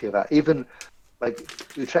I'm happy with that. Even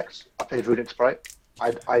like Utrecht, I played Runic Sprite.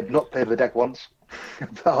 I'd not played the deck once,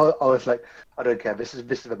 but I was like, I don't care. This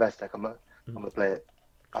is the best deck. I'm gonna play it.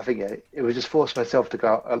 I think it was just force myself to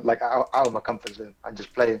go out of my comfort zone and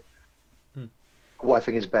just play what I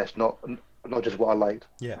think is best, not just what I liked.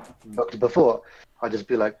 Yeah. Because before I'd just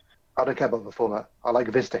be like, I don't care about the format. I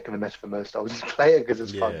like this deck and the mess for most. I'll just play it because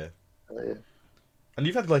it's fun. Yeah. And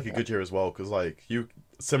you've had like a good year as well, because like you,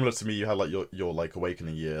 similar to me, you had like your like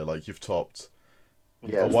awakening year. Like you've topped a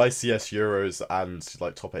YCS Euros and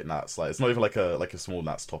like top 8 Nats. Like it's not even like a small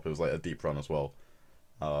Nats top. It was like a deep run as well.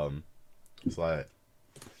 It's like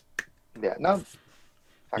No.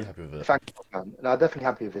 be happy with it. Thank you, man. No, I'm definitely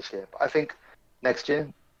happy with this year. But I think next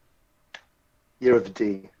year, year of the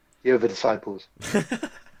D, year of the disciples.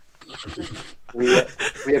 we are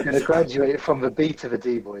going to graduate from the B to the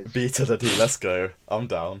D, boys. B to the D. Let's go. I'm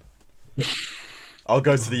down. I'll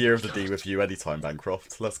go to the year of the D with you anytime,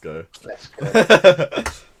 Bancroft. Let's go. Let's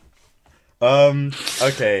go.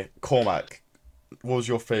 Okay, Cormac. What was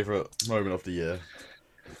your favourite moment of the year?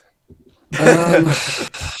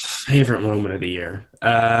 Favorite moment of the year.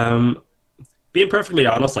 Being perfectly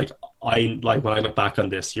honest, like when I look back on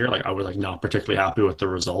this year, like I was like not particularly happy with the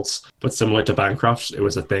results. But similar to Bancroft, it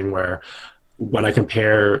was a thing where when I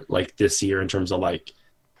compare like this year in terms of like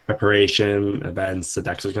preparation, events, the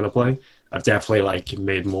decks I was gonna play, I've definitely like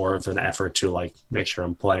made more of an effort to like make sure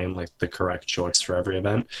I'm playing like the correct choice for every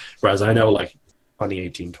event. Whereas I know like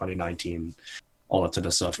 2018, 2019, all that sort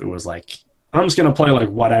of stuff, it was like I'm just gonna play like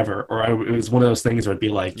whatever, or it was one of those things where it'd be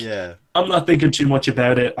like, I'm not thinking too much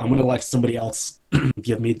about it. I'm gonna let somebody else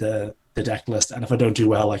give me the deck list, and if I don't do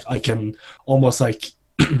well, like I can almost like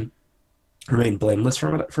remain blameless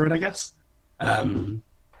for it, I guess.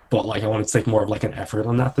 But like I wanted to take more of like an effort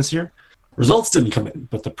on that this year. Results didn't come in,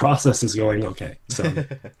 but the process is going okay. So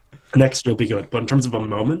next year will be good. But in terms of a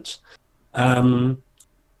moment, to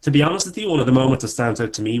be honest with you, one of the moments that stands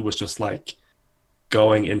out to me was just like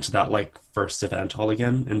going into that like first event hall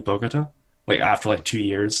again in Bogota, like after like 2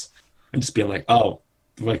 years, and just being like, oh,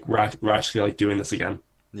 like we're actually like doing this again.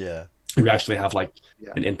 Yeah. We actually have like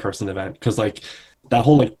Yeah. an in-person event, because like that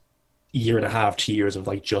whole like year and a half, 2 years of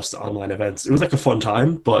like just online events, it was like a fun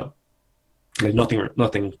time, but like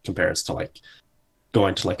nothing compares to like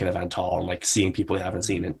going to like an event hall and like seeing people you haven't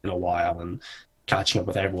seen in a while and catching up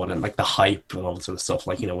with everyone and like the hype and all that sort of stuff.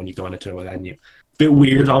 Like, you know, when you go into a venue, bit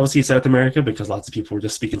weird, obviously, South America, because lots of people were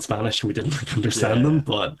just speaking Spanish and we didn't like understand them.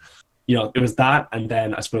 But you know, it was that, and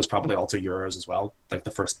then I suppose probably also Euros as well, like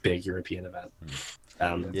the first big European event.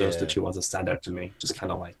 Those are the two ones that stand out to me. Just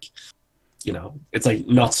kind of like, you know, it's like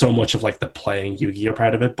not so much of like the playing Yu-Gi-Oh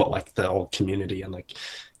part of it, but like the whole community and like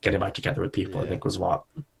getting back together with people. I think was what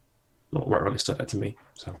really stood out to me.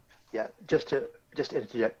 So Yeah, just to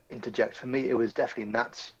interject. For me, it was definitely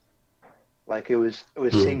Nats. Like it was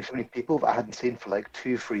seeing so many people that I hadn't seen for like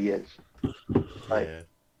 2-3 years. Like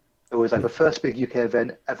it was like the first big UK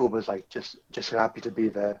event. Everyone was like just so happy to be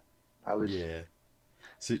there.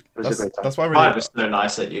 See, it was a great time. that's why I Vibe really was so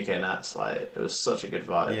nice at UK Nats. Like it was such a good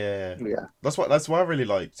vibe. Yeah. that's why I really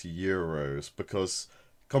liked Euros, because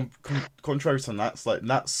contrary to Nats, like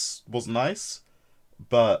Nats was nice,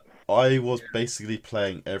 but I was basically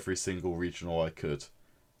playing every single regional I could,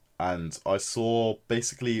 and I saw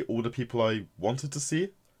basically all the people I wanted to see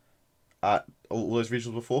at all those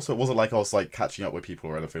regionals before. So it wasn't like I was like catching up with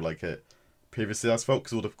people or anything like it previously. I felt,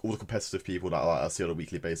 because all the competitive people that I see on a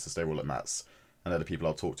weekly basis, they were all at Nats, and they're the people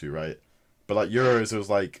I'll talk to, right? But like Euros, it was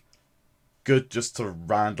like good just to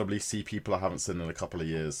randomly see people I haven't seen in a couple of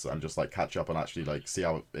years and just like catch up and actually like see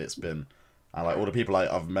how it's been, and like all the people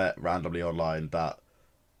I've met randomly online, that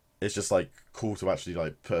it's just like cool to actually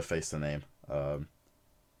like put a face to name,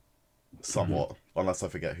 somewhat. Unless I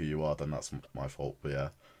forget who you are, then that's my fault. But yeah,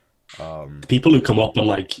 people who come up and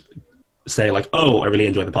like say like, "Oh, I really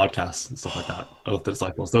enjoy the podcast" and stuff like that. Oh, the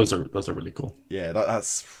disciples, those are really cool. Yeah,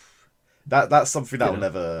 that's something that will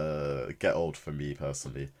never get old for me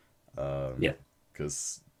personally.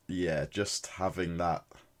 Because just having that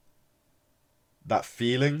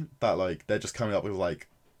feeling that like they're just coming up with like,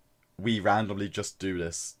 we randomly just do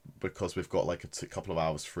this because we've got like a couple of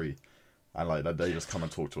hours free, and like they just come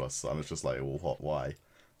and talk to us, and it's just like, well, what, why?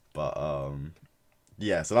 But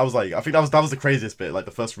so that was like, I think that was the craziest bit. Like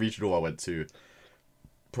the first regional I went to,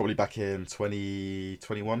 probably back in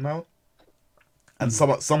 2021 now, and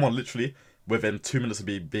someone literally within 2 minutes of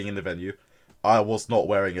me being in the venue, I was not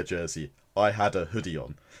wearing a jersey. I had a hoodie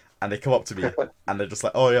on, and they come up to me and they're just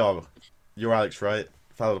like, "Oh yeah, you're Alex, right?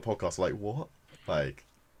 Fan of the podcast." I'm like, what? Like,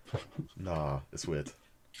 nah, it's weird.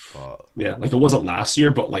 But yeah, like it wasn't last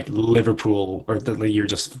year, but like Liverpool, or the year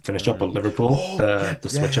just finished up, but Liverpool, the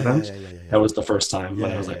Switch event, that was the first time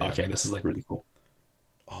when I was like, okay, this is like really cool.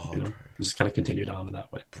 Oh, you know, just kind of continued on in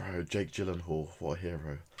that way. Bro, Jake Gyllenhaal, what a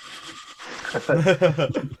hero.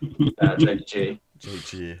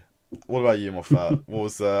 JG. What about you, Moffat?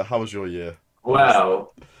 How was your year?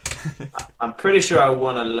 Well, I'm pretty sure I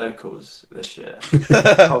won a locals this year.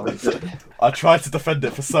 I tried to defend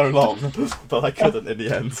it for so long, but I couldn't in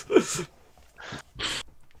the end.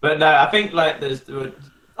 But no, I think like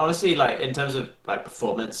honestly, like in terms of like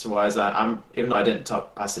performance wise, I'm, even though I didn't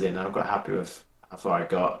top Pasadena, I'm quite happy with how far I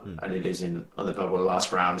got. Only losing on the bubble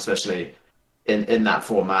last round, especially in that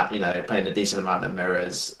format. You know, playing a decent amount of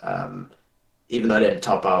mirrors. Even though I didn't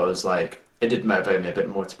top, I was like, it did motivate me a bit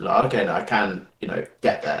more to be like, okay, no, I can,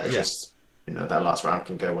 get there. It's just, that last round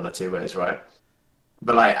can go one or two ways, right?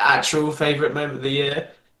 But like actual favorite moment of the year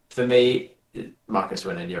for me, Marcus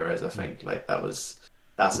winning Euros. I think like that's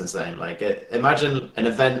insane. Like imagine an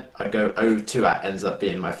event I go 0-2 at ends up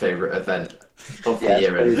being my favorite event of the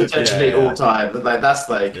year, and potentially all time. But like that's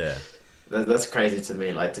like. That's crazy to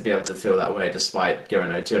me, like to be able to feel that way despite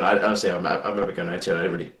going 0-2. And I honestly, I remember going 0-2 and I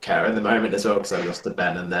didn't really care in the moment as well, because I lost to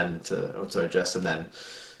Ben and then to also Jess and then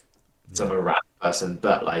some random person.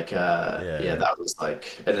 But like, that was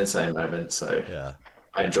like an insane moment. So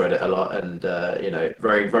I enjoyed it a lot, and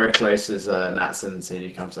very very close as Nats and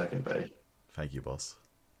Senior come second. But thank you, boss.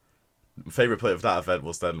 My favorite part of that event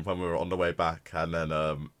was then when we were on the way back, and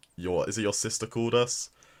then your sister called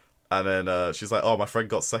us. And then she's like, "Oh, my friend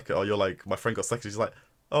got second." Oh, you're like, "My friend got second." She's like,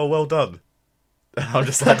 "Oh, well done." And I'm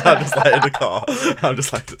just like in the car. I'm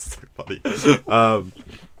just like, "That's so funny."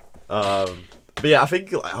 But yeah, I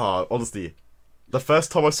think honestly, the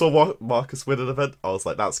first time I saw Marcus win an event, I was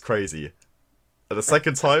like, "That's crazy." And the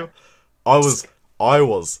second time, I was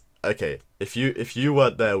okay. If you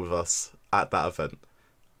weren't there with us at that event,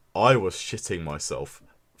 I was shitting myself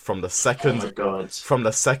from the Oh my second god.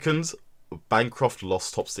 Bancroft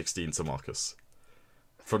lost top 16 to Marcus.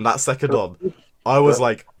 From that second on, I was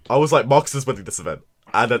like, Marcus is winning this event.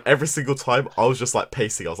 And then every single time, I was just like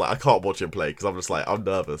pacing. I was like, I can't watch him play because I'm just like, I'm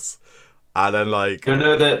nervous. And then like, You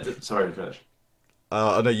know that. Sorry, finish.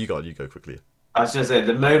 I know you go quickly. I was going to say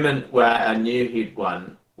the moment where I knew he'd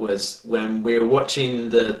won was when we were watching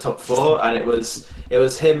the top four, and it was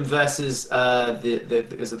him versus is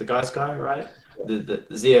it the Geist guy, right? The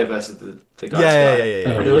Zio versus the Geist guy. Yeah.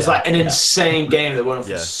 And it was like an insane game that went on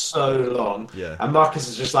for Yeah. so long. Yeah. And Marcus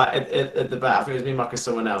is just like at the back. I think it was me, Marcus,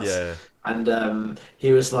 someone else. Yeah. And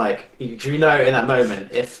he was like, you know, in that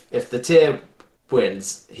moment, if the tier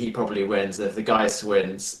wins, he probably wins. If the Geist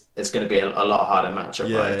wins, it's going to be a lot harder matchup,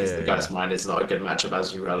 Yeah, right? Because yeah, the yeah. Geist mind is not a good matchup,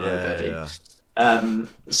 as you well know, Yeah, Betty. yeah.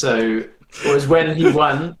 So it was when he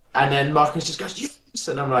won, and then Marcus just goes, yes!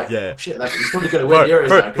 And I'm like, Yeah. oh, shit, like, he's probably going to win Euros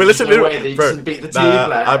now. Bro, There's no literally, way that he doesn't beat the team.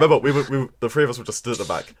 I remember we were the three of us were just stood at the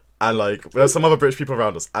back, and like there were some other British people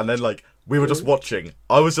around us, and then like we were just watching.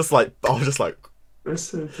 I was just like, It's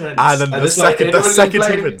so intense. and then the it's like, second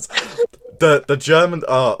everyone team wins. The German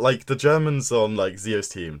like the Germans on like Zio's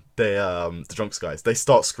team, they the drunks guys, they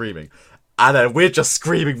start screaming. And then we're just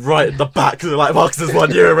screaming right in the back because we're like, Marcus has won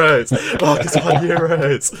Euros! Marcus won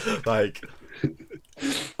Euros! Like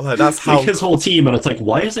that's how Like his whole team, and it's like,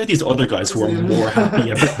 why is there these other guys who are more happy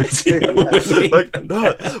about it? like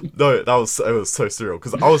no, it was so surreal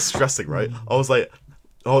because I was stressing, right? I was like,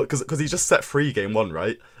 oh, because he just set free game one,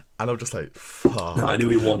 right? And I'm just like, fuck. No, I knew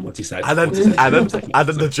he won once he said. And then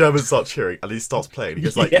the Germans start cheering, and he starts playing. He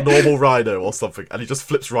goes like normal Rhino or something, and he just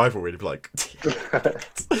flips rivalry and be like,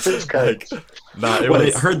 like, nah. It When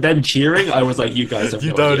was, I heard them cheering, I was like, you guys have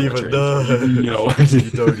you no don't idea even what know. you're in for. No. You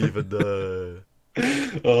don't even know.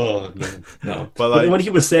 Oh no. But like, when he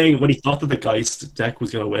was saying when he thought that the Geist deck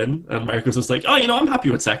was gonna win, and Marcus was like, "Oh, you know, I'm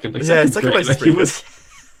happy with second." Like, yeah, second's second great. place is Like, he pretty was. good.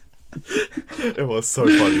 It was so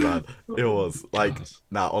funny, man. It was like,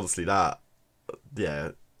 honestly, like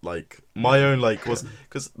my own like was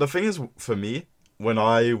because the thing is for me when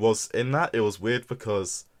I was in that, it was weird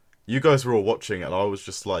because you guys were all watching and I was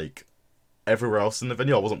just like everywhere else in the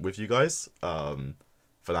venue. I wasn't with you guys for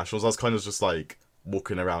nationals. I was kind of just like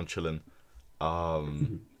walking around chilling,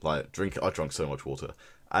 like drinking. I drank so much water,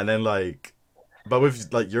 and then like, but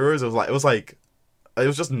with like Euros, it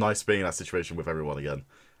was just nice being in that situation with everyone again.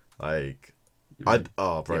 Like,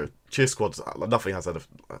 bro, cheer squads. Nothing has had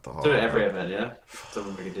Do it every event, yeah?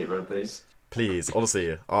 Someone bring a deep run, please. Please,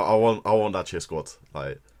 honestly, I want that cheer squad.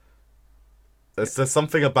 Like, there's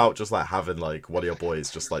something about just like having like one of your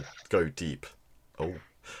boys just like go deep. Oh,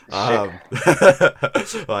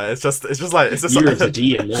 like it's just Years of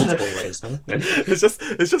D in multiple ways, huh?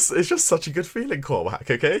 it's just such a good feeling,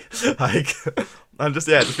 Cormac. Okay, like, and just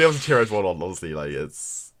be able to cheer everyone on. Honestly, like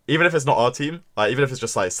it's. Even if it's not our team, like even if it's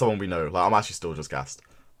just like someone we know, like I'm actually still just gassed,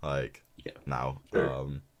 like now. Sure.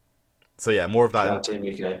 So yeah, more of that. Team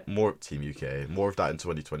UK. More Team UK, more of that in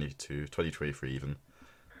 2022, 2023 even.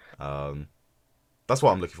 That's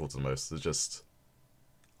what I'm looking forward to the most. It's just,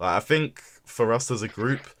 like, I think for us as a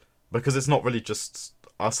group, because it's not really just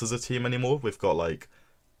us as a team anymore. We've got like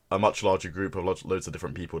a much larger group of loads of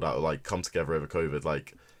different people that like come together over COVID.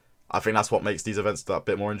 Like, I think that's what makes these events that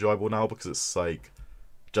bit more enjoyable now because it's like.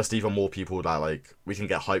 Just even more people that like we can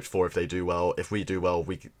get hyped for if they do well. If we do well,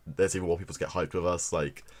 there's even more people to get hyped with us.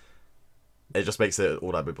 Like, it just makes it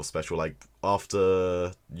all that bit more special. Like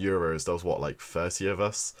after Euros, there was what like 30 of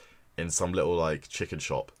us in some little like chicken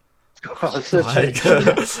shop. Oh, it's so Like,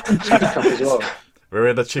 chicken shop as well. we were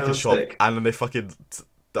in the chicken shop, sick. and then they fucking.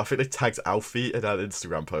 I think they tagged Alfie in that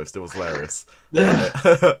Instagram post. It was hilarious.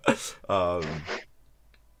 I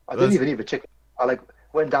didn't even eat a chicken. I like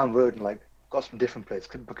went down road and like got some different place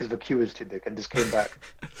because the queue was too big and just came back.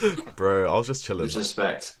 Bro, I was just chilling.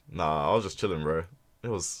 Respect. Nah, I was just chilling, bro. It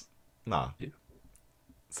was nah. Yeah.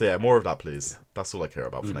 So yeah, more of that, please. That's all I care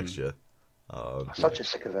about for next year. Such a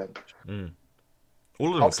sick event. All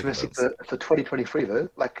of them are sick Optimistic events. for 2023 though.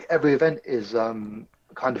 Like every event is kind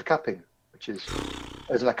of capping, which is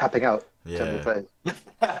like capping out. In terms of players.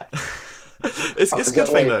 It's a good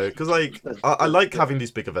thing though, because like That's- I like having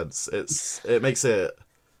these big events. It makes it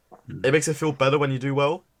feel better when you do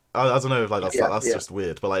well. I don't know if like that's Yeah. just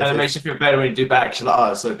weird, but like And it makes you feel better when you do back. You're like,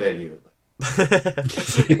 oh, it's so big.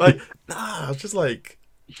 like nah, it's just like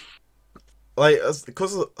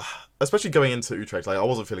because especially going into Utrecht, like I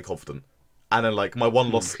wasn't feeling confident, and then like my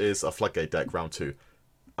one loss is a floodgate deck round 2,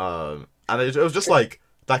 and it was just like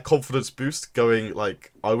that confidence boost going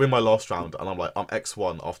like I win my last round and I'm like I'm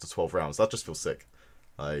X1 after 12 rounds. That just feels sick,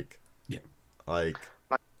 like Yeah. like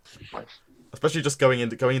Nice. Especially just going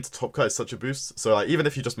into Top Cut is such a boost. So like even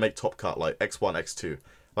if you just make Top Cut like X1, X2,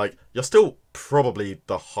 like you're still probably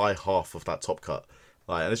the high half of that Top Cut.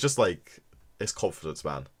 Like, and it's just like it's confidence,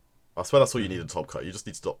 man. I swear that's all you need in Top Cut. You just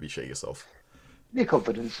need to stop be shitting yourself. Need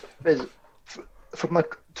confidence. There's, from my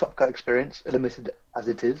Top Cut experience, limited as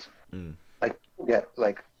it is, like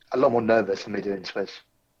like a lot more nervous than they do in Swiss.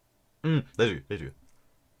 They do.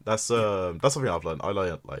 That's something I've learned. I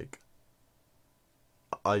learned like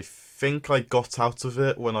I think I got out of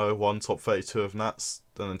it when I won top 32 of Nats,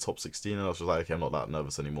 then in top 16, and I was just like, okay, I'm not that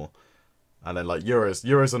nervous anymore. And then like Euros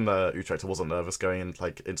and Utrecht, I wasn't nervous going in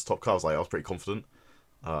like into Top Cut. I was pretty confident.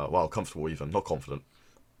 Well, comfortable even, not confident.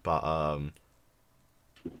 But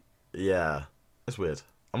yeah, it's weird.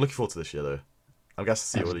 I'm looking forward to this year though. I'm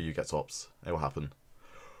guessing to see whether you get tops. It will happen.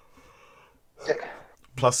 Yeah.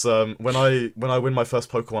 Plus, when I win my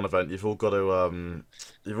first Pokemon event, you've all got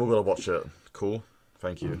to watch it. Cool.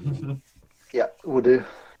 Thank you. Yeah, we'll do.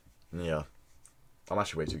 Yeah. I'm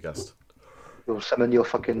actually way too gassed. You'll summon your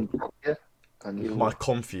fucking and you My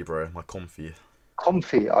comfy, bro. My comfy.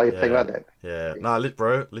 comfy. Are you playing Yeah. that deck? Yeah. Nah,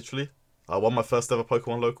 bro. Literally, I won my first ever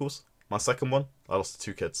Pokemon locals. My second one, I lost to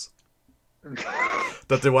 2 kids.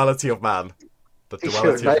 The duality of man. The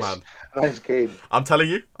duality of man. Nice game. I'm telling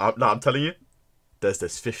you. I'm telling you. There's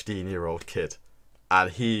this 15-year-old kid,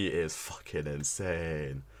 and he is fucking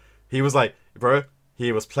insane. He was like, bro.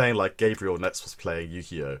 He was playing like Gabriel Nets was playing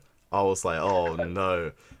Yu-Gi-Oh. I was like, oh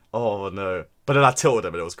no. But then I tilted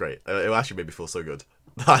him and it was great. It actually made me feel so good.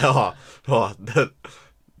 No,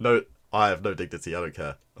 I have no dignity. I don't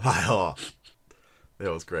care. It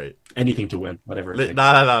was great. Anything to win, whatever. It takes. No.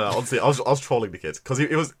 Honestly, I was trolling the kid because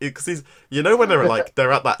he's when they're like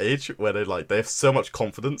they're at that age where they have so much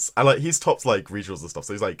confidence and like he's topped like regionals and stuff.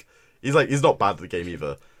 So he's not bad at the game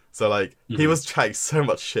either. So like he was chatting so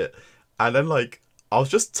much shit, and then like I was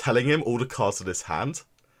just telling him all the cards in his hand,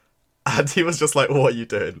 and he was just like, "What are you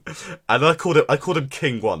doing?" And I called him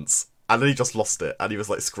king once, and then he just lost it, and he was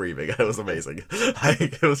like screaming. It was amazing.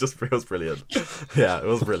 It was brilliant. Yeah, it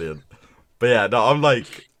was brilliant. But yeah, no,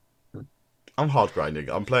 I'm hard grinding.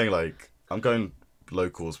 I'm going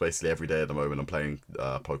locals basically every day at the moment. I'm playing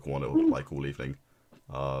Pokemon like all evening.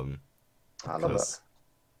 I love that.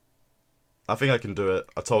 I think I can do it.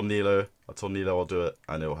 I told Nilo I'll do it,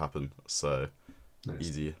 and it will happen. So Nice.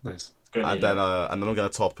 easy. Nice. Good And idea. then I'm gonna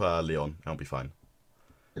top Leon, and I'll be fine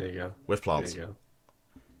There you go. with There plants. you go.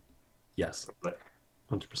 Yes.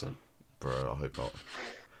 100%. Bro, I hope not.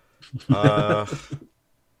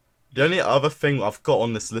 The only other thing I've got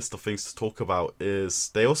on this list of things to talk about is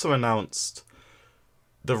they also announced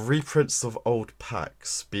the reprints of old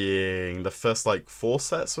packs being the first like 4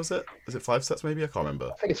 sets. Was it? Is it 5 sets? Maybe I can't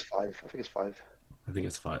remember. I think it's 5. I think it's 5.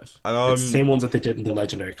 And It's the same ones that they did in the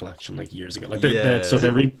Legendary Collection like years ago. Like Yeah. so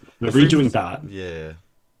they're redoing that yeah.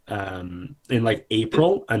 in like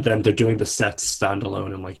April, and then they're doing the sets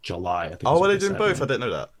standalone in like July. I think. Oh, is were what they they doing said, both? I right? didn't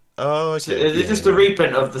know that. Oh, So okay. is it just a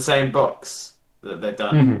reprint of the same box that they've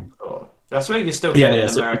done? Or that's where you can still get it in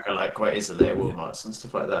so- America like quite easily at Walmarts and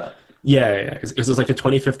stuff like that. Yeah. Because it's like a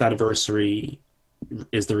 25th anniversary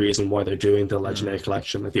is the reason why they're doing the Legendary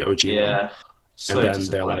Collection, like the OG one. Yeah. So then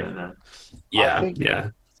they're like- disappointing, man. Yeah, I think- yeah.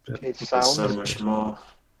 It There's sounds so much more.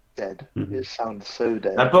 dead. Mhm. It sounds so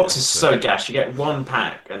dead. That box is so gash. You get one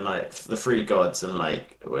pack and like the 3 gods and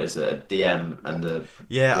like what is it, a DM and the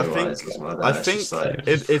Yeah, I Blue think Eyes or something like that. I It's think just like-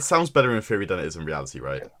 it sounds better in theory than it is in reality,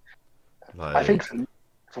 right? Like, I think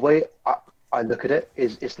the way I look at it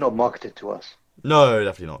is it's not marketed to us. no,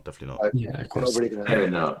 definitely not. Like, Yeah, of I'm not course. really gonna. maybe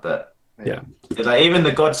not, but Yeah. like even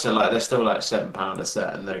the gods are like they're still like £7 a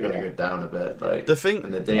set and they're gonna Yeah. go down a bit. Like The thing,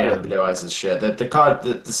 and the DM Blue Eyes is shit. The card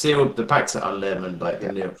the sealed the packs are unlim and like Yeah.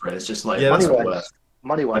 the new print is just like Yeah, that's that's the Money-wise, worst.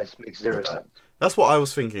 money-wise makes zero sense. that's what I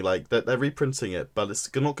was thinking. Like they're reprinting it, but it's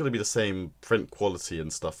not going to be the same print quality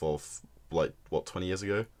and stuff of like what 20 years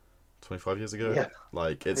ago, 25 years ago. Yeah.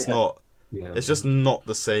 Like it's Yeah. not. Yeah. It's just not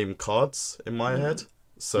the same cards in my head.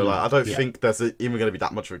 So like I don't Yeah. think there's even going to be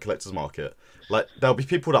that much of a collector's market. Like there'll be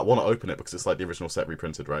people that want to open it because it's like the original set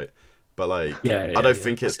reprinted, right? But like Yeah, I don't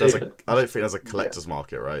think That's there's it. I don't think there's a collector's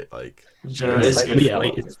market, right? Like You know, it's Like- good yeah, for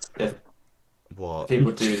like, if what?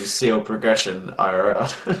 people do seal progression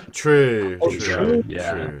IRL. True, Oh, true, true.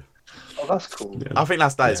 Yeah. true. Oh, that's cool. Yeah. I think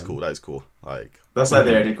that is Yeah. cool. That is cool. Like That's like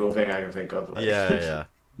the only cool thing I can think of. Like. yeah.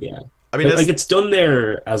 Yeah. I mean, Like it's done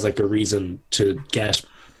there as like a reason to get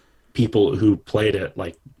people who played it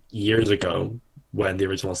like years ago when the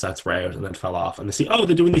original sets were out and then fell off, and they see, oh,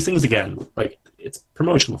 they're doing these things again. Like it's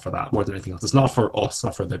promotional for that more than anything else. It's not for us,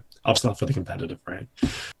 obviously not for the competitive, right?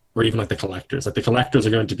 Or even like the collectors. Like the collectors are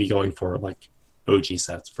going to be going for like OG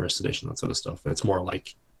sets, first edition, that sort of stuff. It's more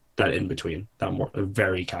like that in between, that more a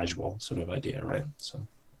very casual sort of idea, right?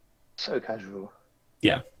 So casual.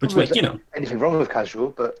 Yeah, which, Not that like, there's anything wrong with casual,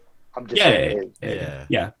 but I'm just yeah, saying yeah, it is. yeah, yeah, Yeah.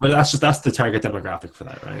 yeah. But that's the target demographic for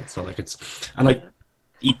that, right? So like and like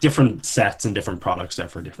different sets and different products there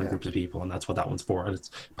for different groups of people, and that's what that one's for. And it's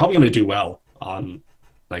probably going to do well on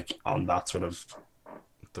that sort of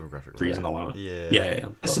Demographic. reason alone. Yeah. Yeah.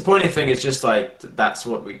 Disappointing thing is just like that's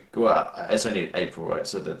what we. Well, it's only April, right?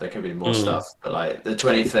 So that there could be more stuff. But like the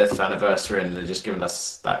 25th anniversary, and they're just giving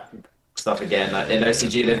us that stuff again. Like in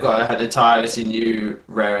OCG, they've got an entirely new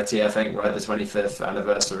rarity, I think, right? The 25th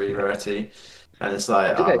anniversary rarity, and it's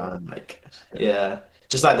like, Did oh they? man, like yeah.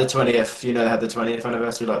 Just like the 20th, they had the 20th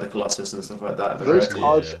anniversary, like the Colossus and stuff like that. The Those rarity.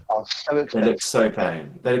 cards Yeah. are so They expensive. look so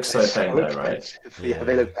pain. They look so They're pain, though, right? expensive. Yeah,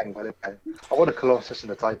 they look bang, they look bang. I want a Colossus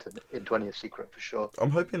and a Titan in 20th Secret for sure.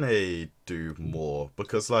 I'm hoping they do more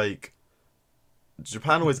because like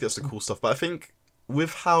Japan always gets the cool stuff, but I think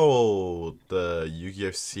with how the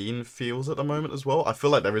Yu-Gi-Oh scene feels at the moment as well, I feel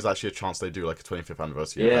like there is actually a chance they do like a 25th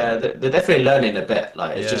anniversary Yeah, event. they're definitely learning a bit.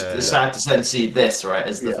 Like it's Yeah. it's sad to then see this, right?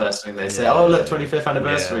 As the Yeah. first thing they say. Yeah. Oh, look, 25th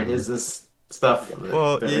anniversary. Yeah. Here's this stuff.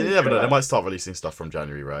 Well, Don't you really never care know. They about. might start releasing stuff from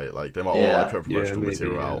January, right? Like they might all Yeah. like put promotional maybe,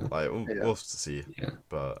 material yeah. out. Like we'll Yeah. have to see. Yeah.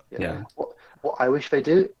 But Yeah. What I wish they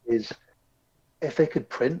do is if they could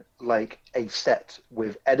print like a set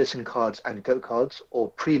with Edison cards and Go cards or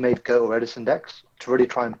pre-made Go or Edison decks to really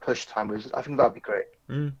try and push Time Wizards, I think that'd be great.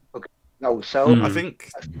 Mm. Okay. That will sell. Mm. I think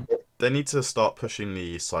they need to start pushing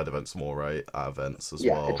the side events more, right? At events as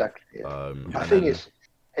Yeah, well. exactly. Yeah. I I think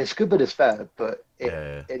it's good, but it's fair. But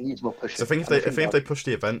yeah. it needs more pushing. So I think And if they push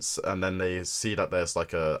the events and then they see that there's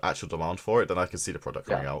like a actual demand for it, then I can see the product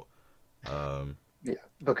coming out. Yeah,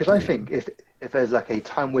 because I think if there's like a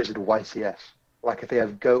Time Wizard YCS, like if they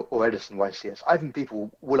have Go or Edison YCS, I think people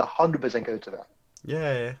will 100% go to that.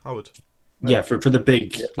 Yeah, I would. Yeah, for the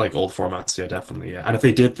big like old formats, yeah, definitely, yeah. And if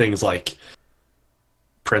they did things like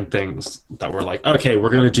print things that were like, okay, we're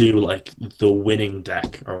gonna do like the winning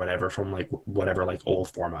deck or whatever from like whatever like old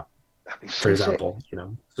format, That'd be so for example,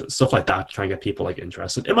 stuff like that, try and get people like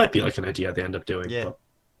interested. It might be like an idea they end up doing. Yeah. But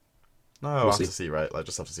No, I'll We'll have see. to see, right? Like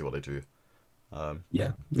just have to see what they do.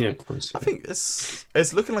 yeah, of course. I think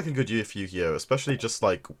it's looking like a good year for Yu-Gi-Oh, especially just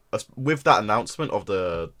like with that announcement of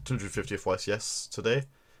the 250th YCS today.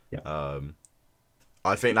 Yeah.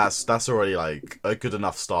 I think that's already like a good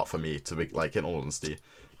enough start for me to be like, in all honesty,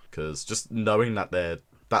 because just knowing that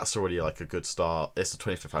that's already like a good start. It's the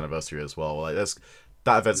 25th anniversary as well. Like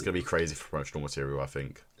that event's gonna be crazy for promotional material. I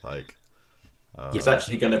think like It's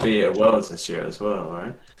actually going to be at Worlds this year as well,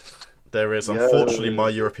 right? there is Yeah. unfortunately my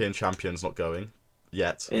European champion's not going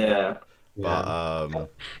yet, Yeah. but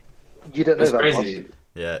You don't know It's that. crazy.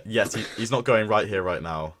 yeah, yes, he's not going right here right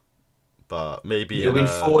now, but maybe It'll in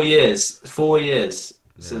be 4 years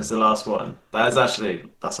since the last one. That's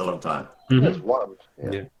a long time. That's wild.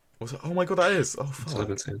 Yeah. Yeah. Was it? Oh my god, that is. Oh That's fuck.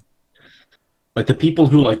 insane. Like the people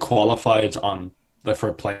who like qualified on like for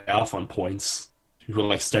a playoff on points, who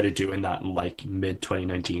like started doing that in like mid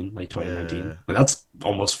 2019, like 2019. Yeah. Like, that's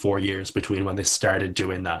almost 4 years between when they started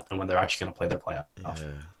doing that and when they're actually going to play their playoff.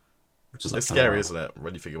 Yeah. Which is like It's kinda scary, wild. isn't it?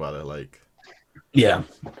 When you think about it, like Yeah.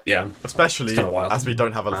 especially It's kinda wild. as we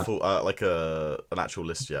don't have a full like an actual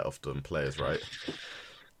list yet of them players, right?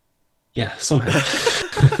 Yeah, somehow.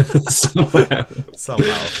 Somehow.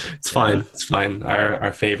 Somehow. It's fine. It's fine.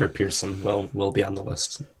 Our favorite Pearson will be on the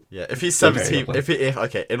list. Yeah. If he's Very 17, likely. if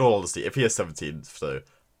okay, in all honesty, if he is 17, so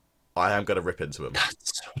I am gonna rip into him.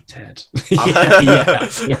 That's so dead. yeah.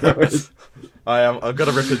 I'm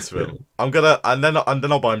gonna rip into him. I'm gonna and then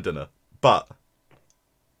I'll buy him dinner. But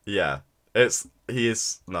yeah, he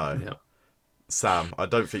is no. Yeah. Sam, I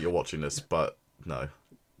don't think you're watching this, but no.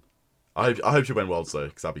 I hope you win Worlds though,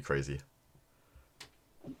 because that'd be crazy.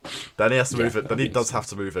 Then he has to move it. Then he does have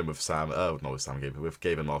to move in with Sam. Not with Sam Gabe, with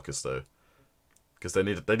Gabe and Marcus though, because they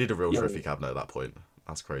need a real trophy cabinet at that point.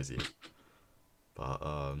 That's crazy.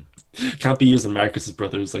 But Can't be using Marcus's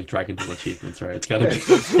brothers like Dragon Ball achievements, right? It's gotta be.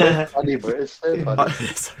 Funny, but it's so funny.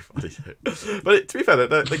 it's so funny. But to be fair,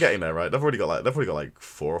 they're getting there, right? They've already got like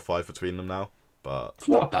 4 or 5 between them now. But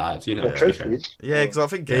Not bad, you know. Got to be fair. trophies. yeah, because I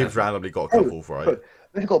think Gabe's randomly got a couple, right? Bro,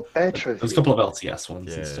 they've got bear There's trophies. a couple of LTS ones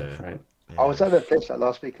Yeah. and stuff, right? I was at their place like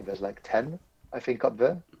last week and there's like 10, I think, up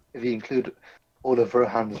there. If you include all of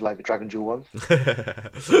Rohan's like Dragon Jewel ones.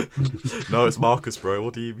 No, it's Marcus, bro.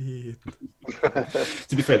 What do you mean?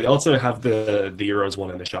 To be fair, they also have the Euros one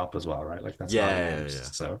in the shop as well, right? Like that's Yeah, how it yeah, works. yeah.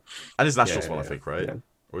 So And his Nationals Yeah, one, I yeah, think, right? yeah.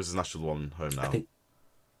 Or is his Nationals one home now? think-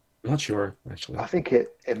 I'm not sure actually. I think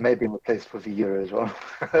it may be replaced with the Euro as well.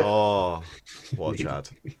 Oh, what a Chad.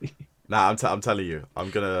 Nah, I'm telling you, I'm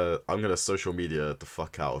gonna social media the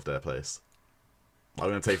fuck out of their place. I'm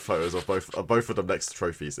gonna take photos of both of them next to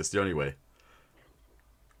trophies. It's the only way.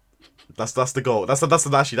 That's the goal. That's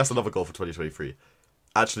another goal for 2023.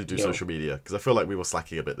 Actually do Yo. social media, because I feel like we were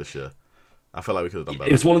slacking a bit this year. I feel like we could have done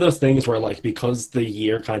better. It's one of those things where, like, because the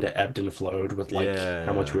year kind of ebbed and flowed with like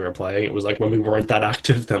how much Yeah. we were playing, it was like when we weren't that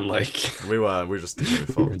active, then like We were just doing we were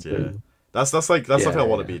fucked. Yeah. doing- That's yeah, something I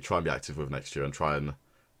want to yeah, be try and be active with next year and try and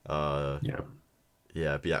yeah.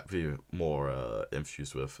 yeah be more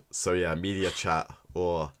infused with. So yeah, media chat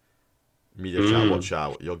or media chat. Watch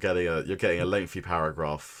out! You're getting a lengthy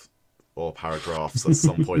paragraph or paragraphs at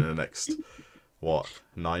some point in the next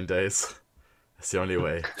 9 days. It's the only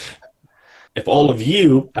way. If all of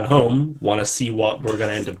you at home want to see what we're going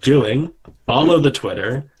to end up doing, follow the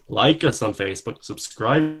Twitter, like us on Facebook,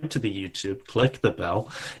 subscribe to the YouTube, click the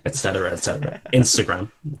bell, etc., etc.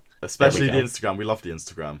 Instagram. Especially There the we go. Instagram. We love the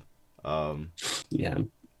Instagram. Yeah,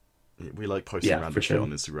 We like posting yeah, random for shit sure.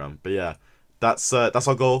 on Instagram. But yeah, that's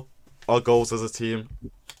our goal. Our goals as a team: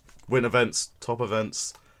 win events, top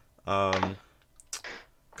events.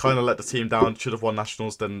 Kind of let the team down. Should have won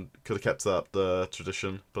nationals, then could have kept up the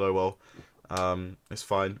tradition. But oh well. It's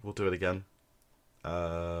fine. We'll do it again.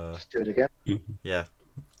 Let's do it again. Mhm, Yeah.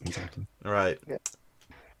 exactly. All right. Yeah.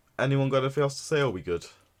 Anyone got anything else to say? Or are we good?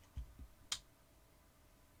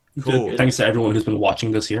 Good. Cool. Thanks to everyone who's been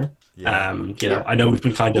watching this year. Yeah. You know, I know we've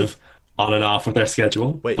been kind of on and off with our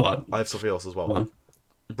schedule, Wait, but I have something else as well. one,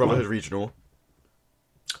 Brotherhood Regional,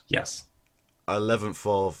 yes, 11th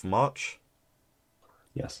of March.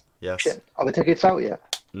 yes. Yes. Shit. Are the tickets out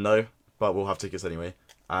yet? No, but we'll have tickets anyway,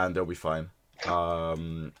 and they'll be fine. We're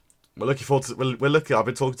looking forward to. We're looking. I've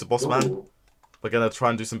been talking to Boss Man. Ooh. We're gonna try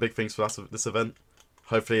and do some big things for this event.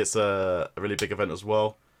 Hopefully, it's a really big event as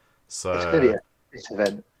well. It's gonna be a big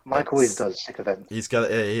event. Mike always does sick events. He's gonna.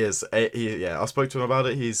 He is. Yeah, I spoke to him about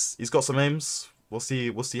it. He's got some aims. We'll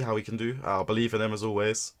see. We'll see how he can do. I believe in him as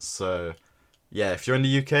always. So, yeah. If you're in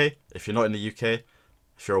the UK, if you're not in the UK,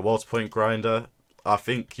 if you're a World's Point grinder, I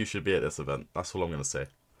think you should be at this event. That's all I'm gonna say.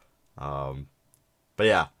 But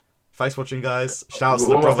yeah, thanks for watching, guys. Shouts to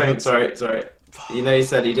the One more thing. Brotherhood. Sorry. You know, you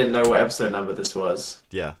said you didn't know what episode number this was.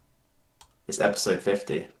 Yeah. It's episode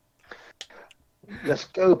 50. Let's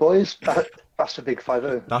go, boys. That's the big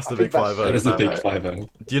 5-0. That's the I think big 5-0. That is a big Right. 5-0.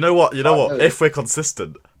 Do you know what? You know what? no. If we're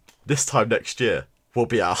consistent, this time next year we'll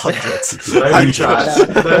be at 100. No chance.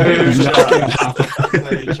 No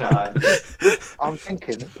chance. I'm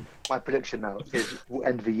thinking my prediction now is we'll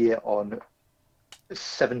end the year on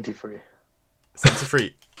 73.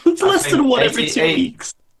 73. It's less than think one every 2 88.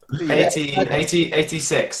 weeks.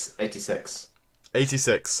 86.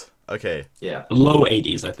 86. Okay. Yeah. Low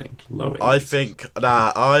 80s, I think. Low 80s. I think.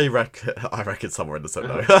 Nah. I reckon somewhere in the same.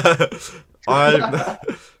 No. I.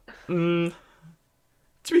 To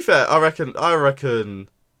be fair, I reckon.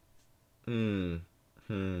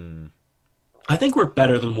 I think we're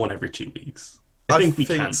better than one every 2 weeks. I think we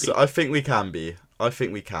can so. be. I think we can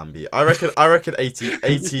be. I reckon 80,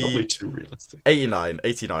 It's probably 80, too realistic. 89.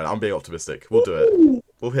 I'm being optimistic. We'll do it.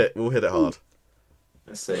 We'll hit it hard.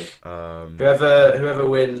 Let's see. Um. Whoever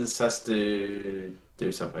wins has to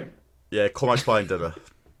do something. Yeah. Cormac's buying dinner.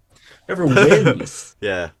 Whoever wins.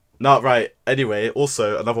 Yeah. No, right. Anyway,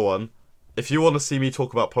 also another one. If you want to see me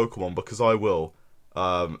talk about Pokemon, because I will,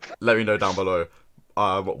 let me know down below.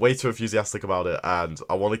 I'm way too enthusiastic about it, and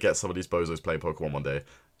I want to get some of these bozos playing Pokemon one day.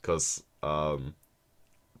 Because,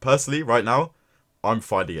 personally, right now, I'm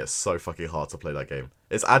finding it so fucking hard to play that game.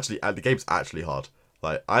 The game's actually hard.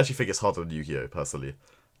 Like, I actually think it's harder than Yu-Gi-Oh! Personally.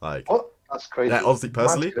 Like, What? That's crazy. yeah, honestly,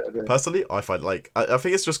 Mine's good at it. personally, I find I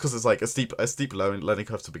think it's just because it's like a steep learning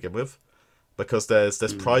curve to begin with, because there's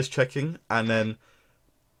prize checking, and then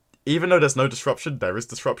even though there's no disruption, there is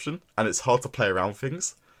disruption, and it's hard to play around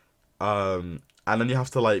things. And then you have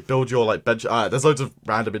to like build your like bench. There's loads of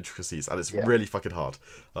random intricacies, and it's Yeah. really fucking hard.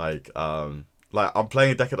 Like I'm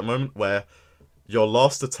playing a deck at the moment where your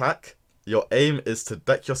last attack, your aim is to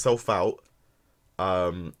deck yourself out.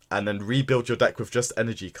 And then rebuild your deck with just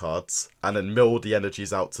energy cards, and then mill the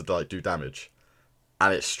energies out to like do damage,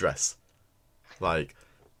 and it's stress. Like,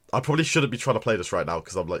 I probably shouldn't be trying to play this right now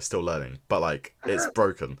because I'm like still learning, but like it's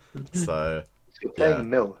broken. So You're playing yeah.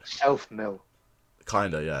 mill, self-mill.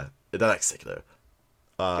 kinda, yeah. That deck's sick though.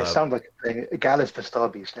 It sounds like playing Gallus for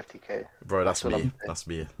Starbeast, FTK. Bro, that's what me. I'm That's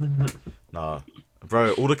me. Nah,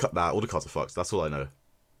 bro, all the cards are fucked. That's all I know.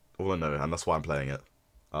 All I know, and that's why I'm playing it.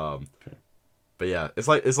 But yeah, it's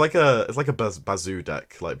like a Bazoo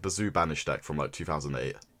deck, like Bazoo Banish deck from like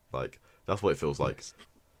 2008. Like that's what it feels like.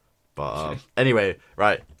 But anyway,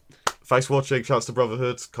 right. Thanks for watching. Shouts to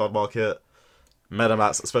Brotherhood, Card Market.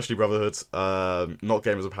 MetaMats, especially Brotherhood, not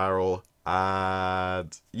Gamers Apparel,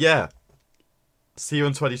 and yeah, see you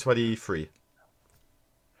in 2023.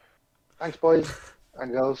 Thanks, boys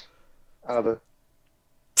and girls. And other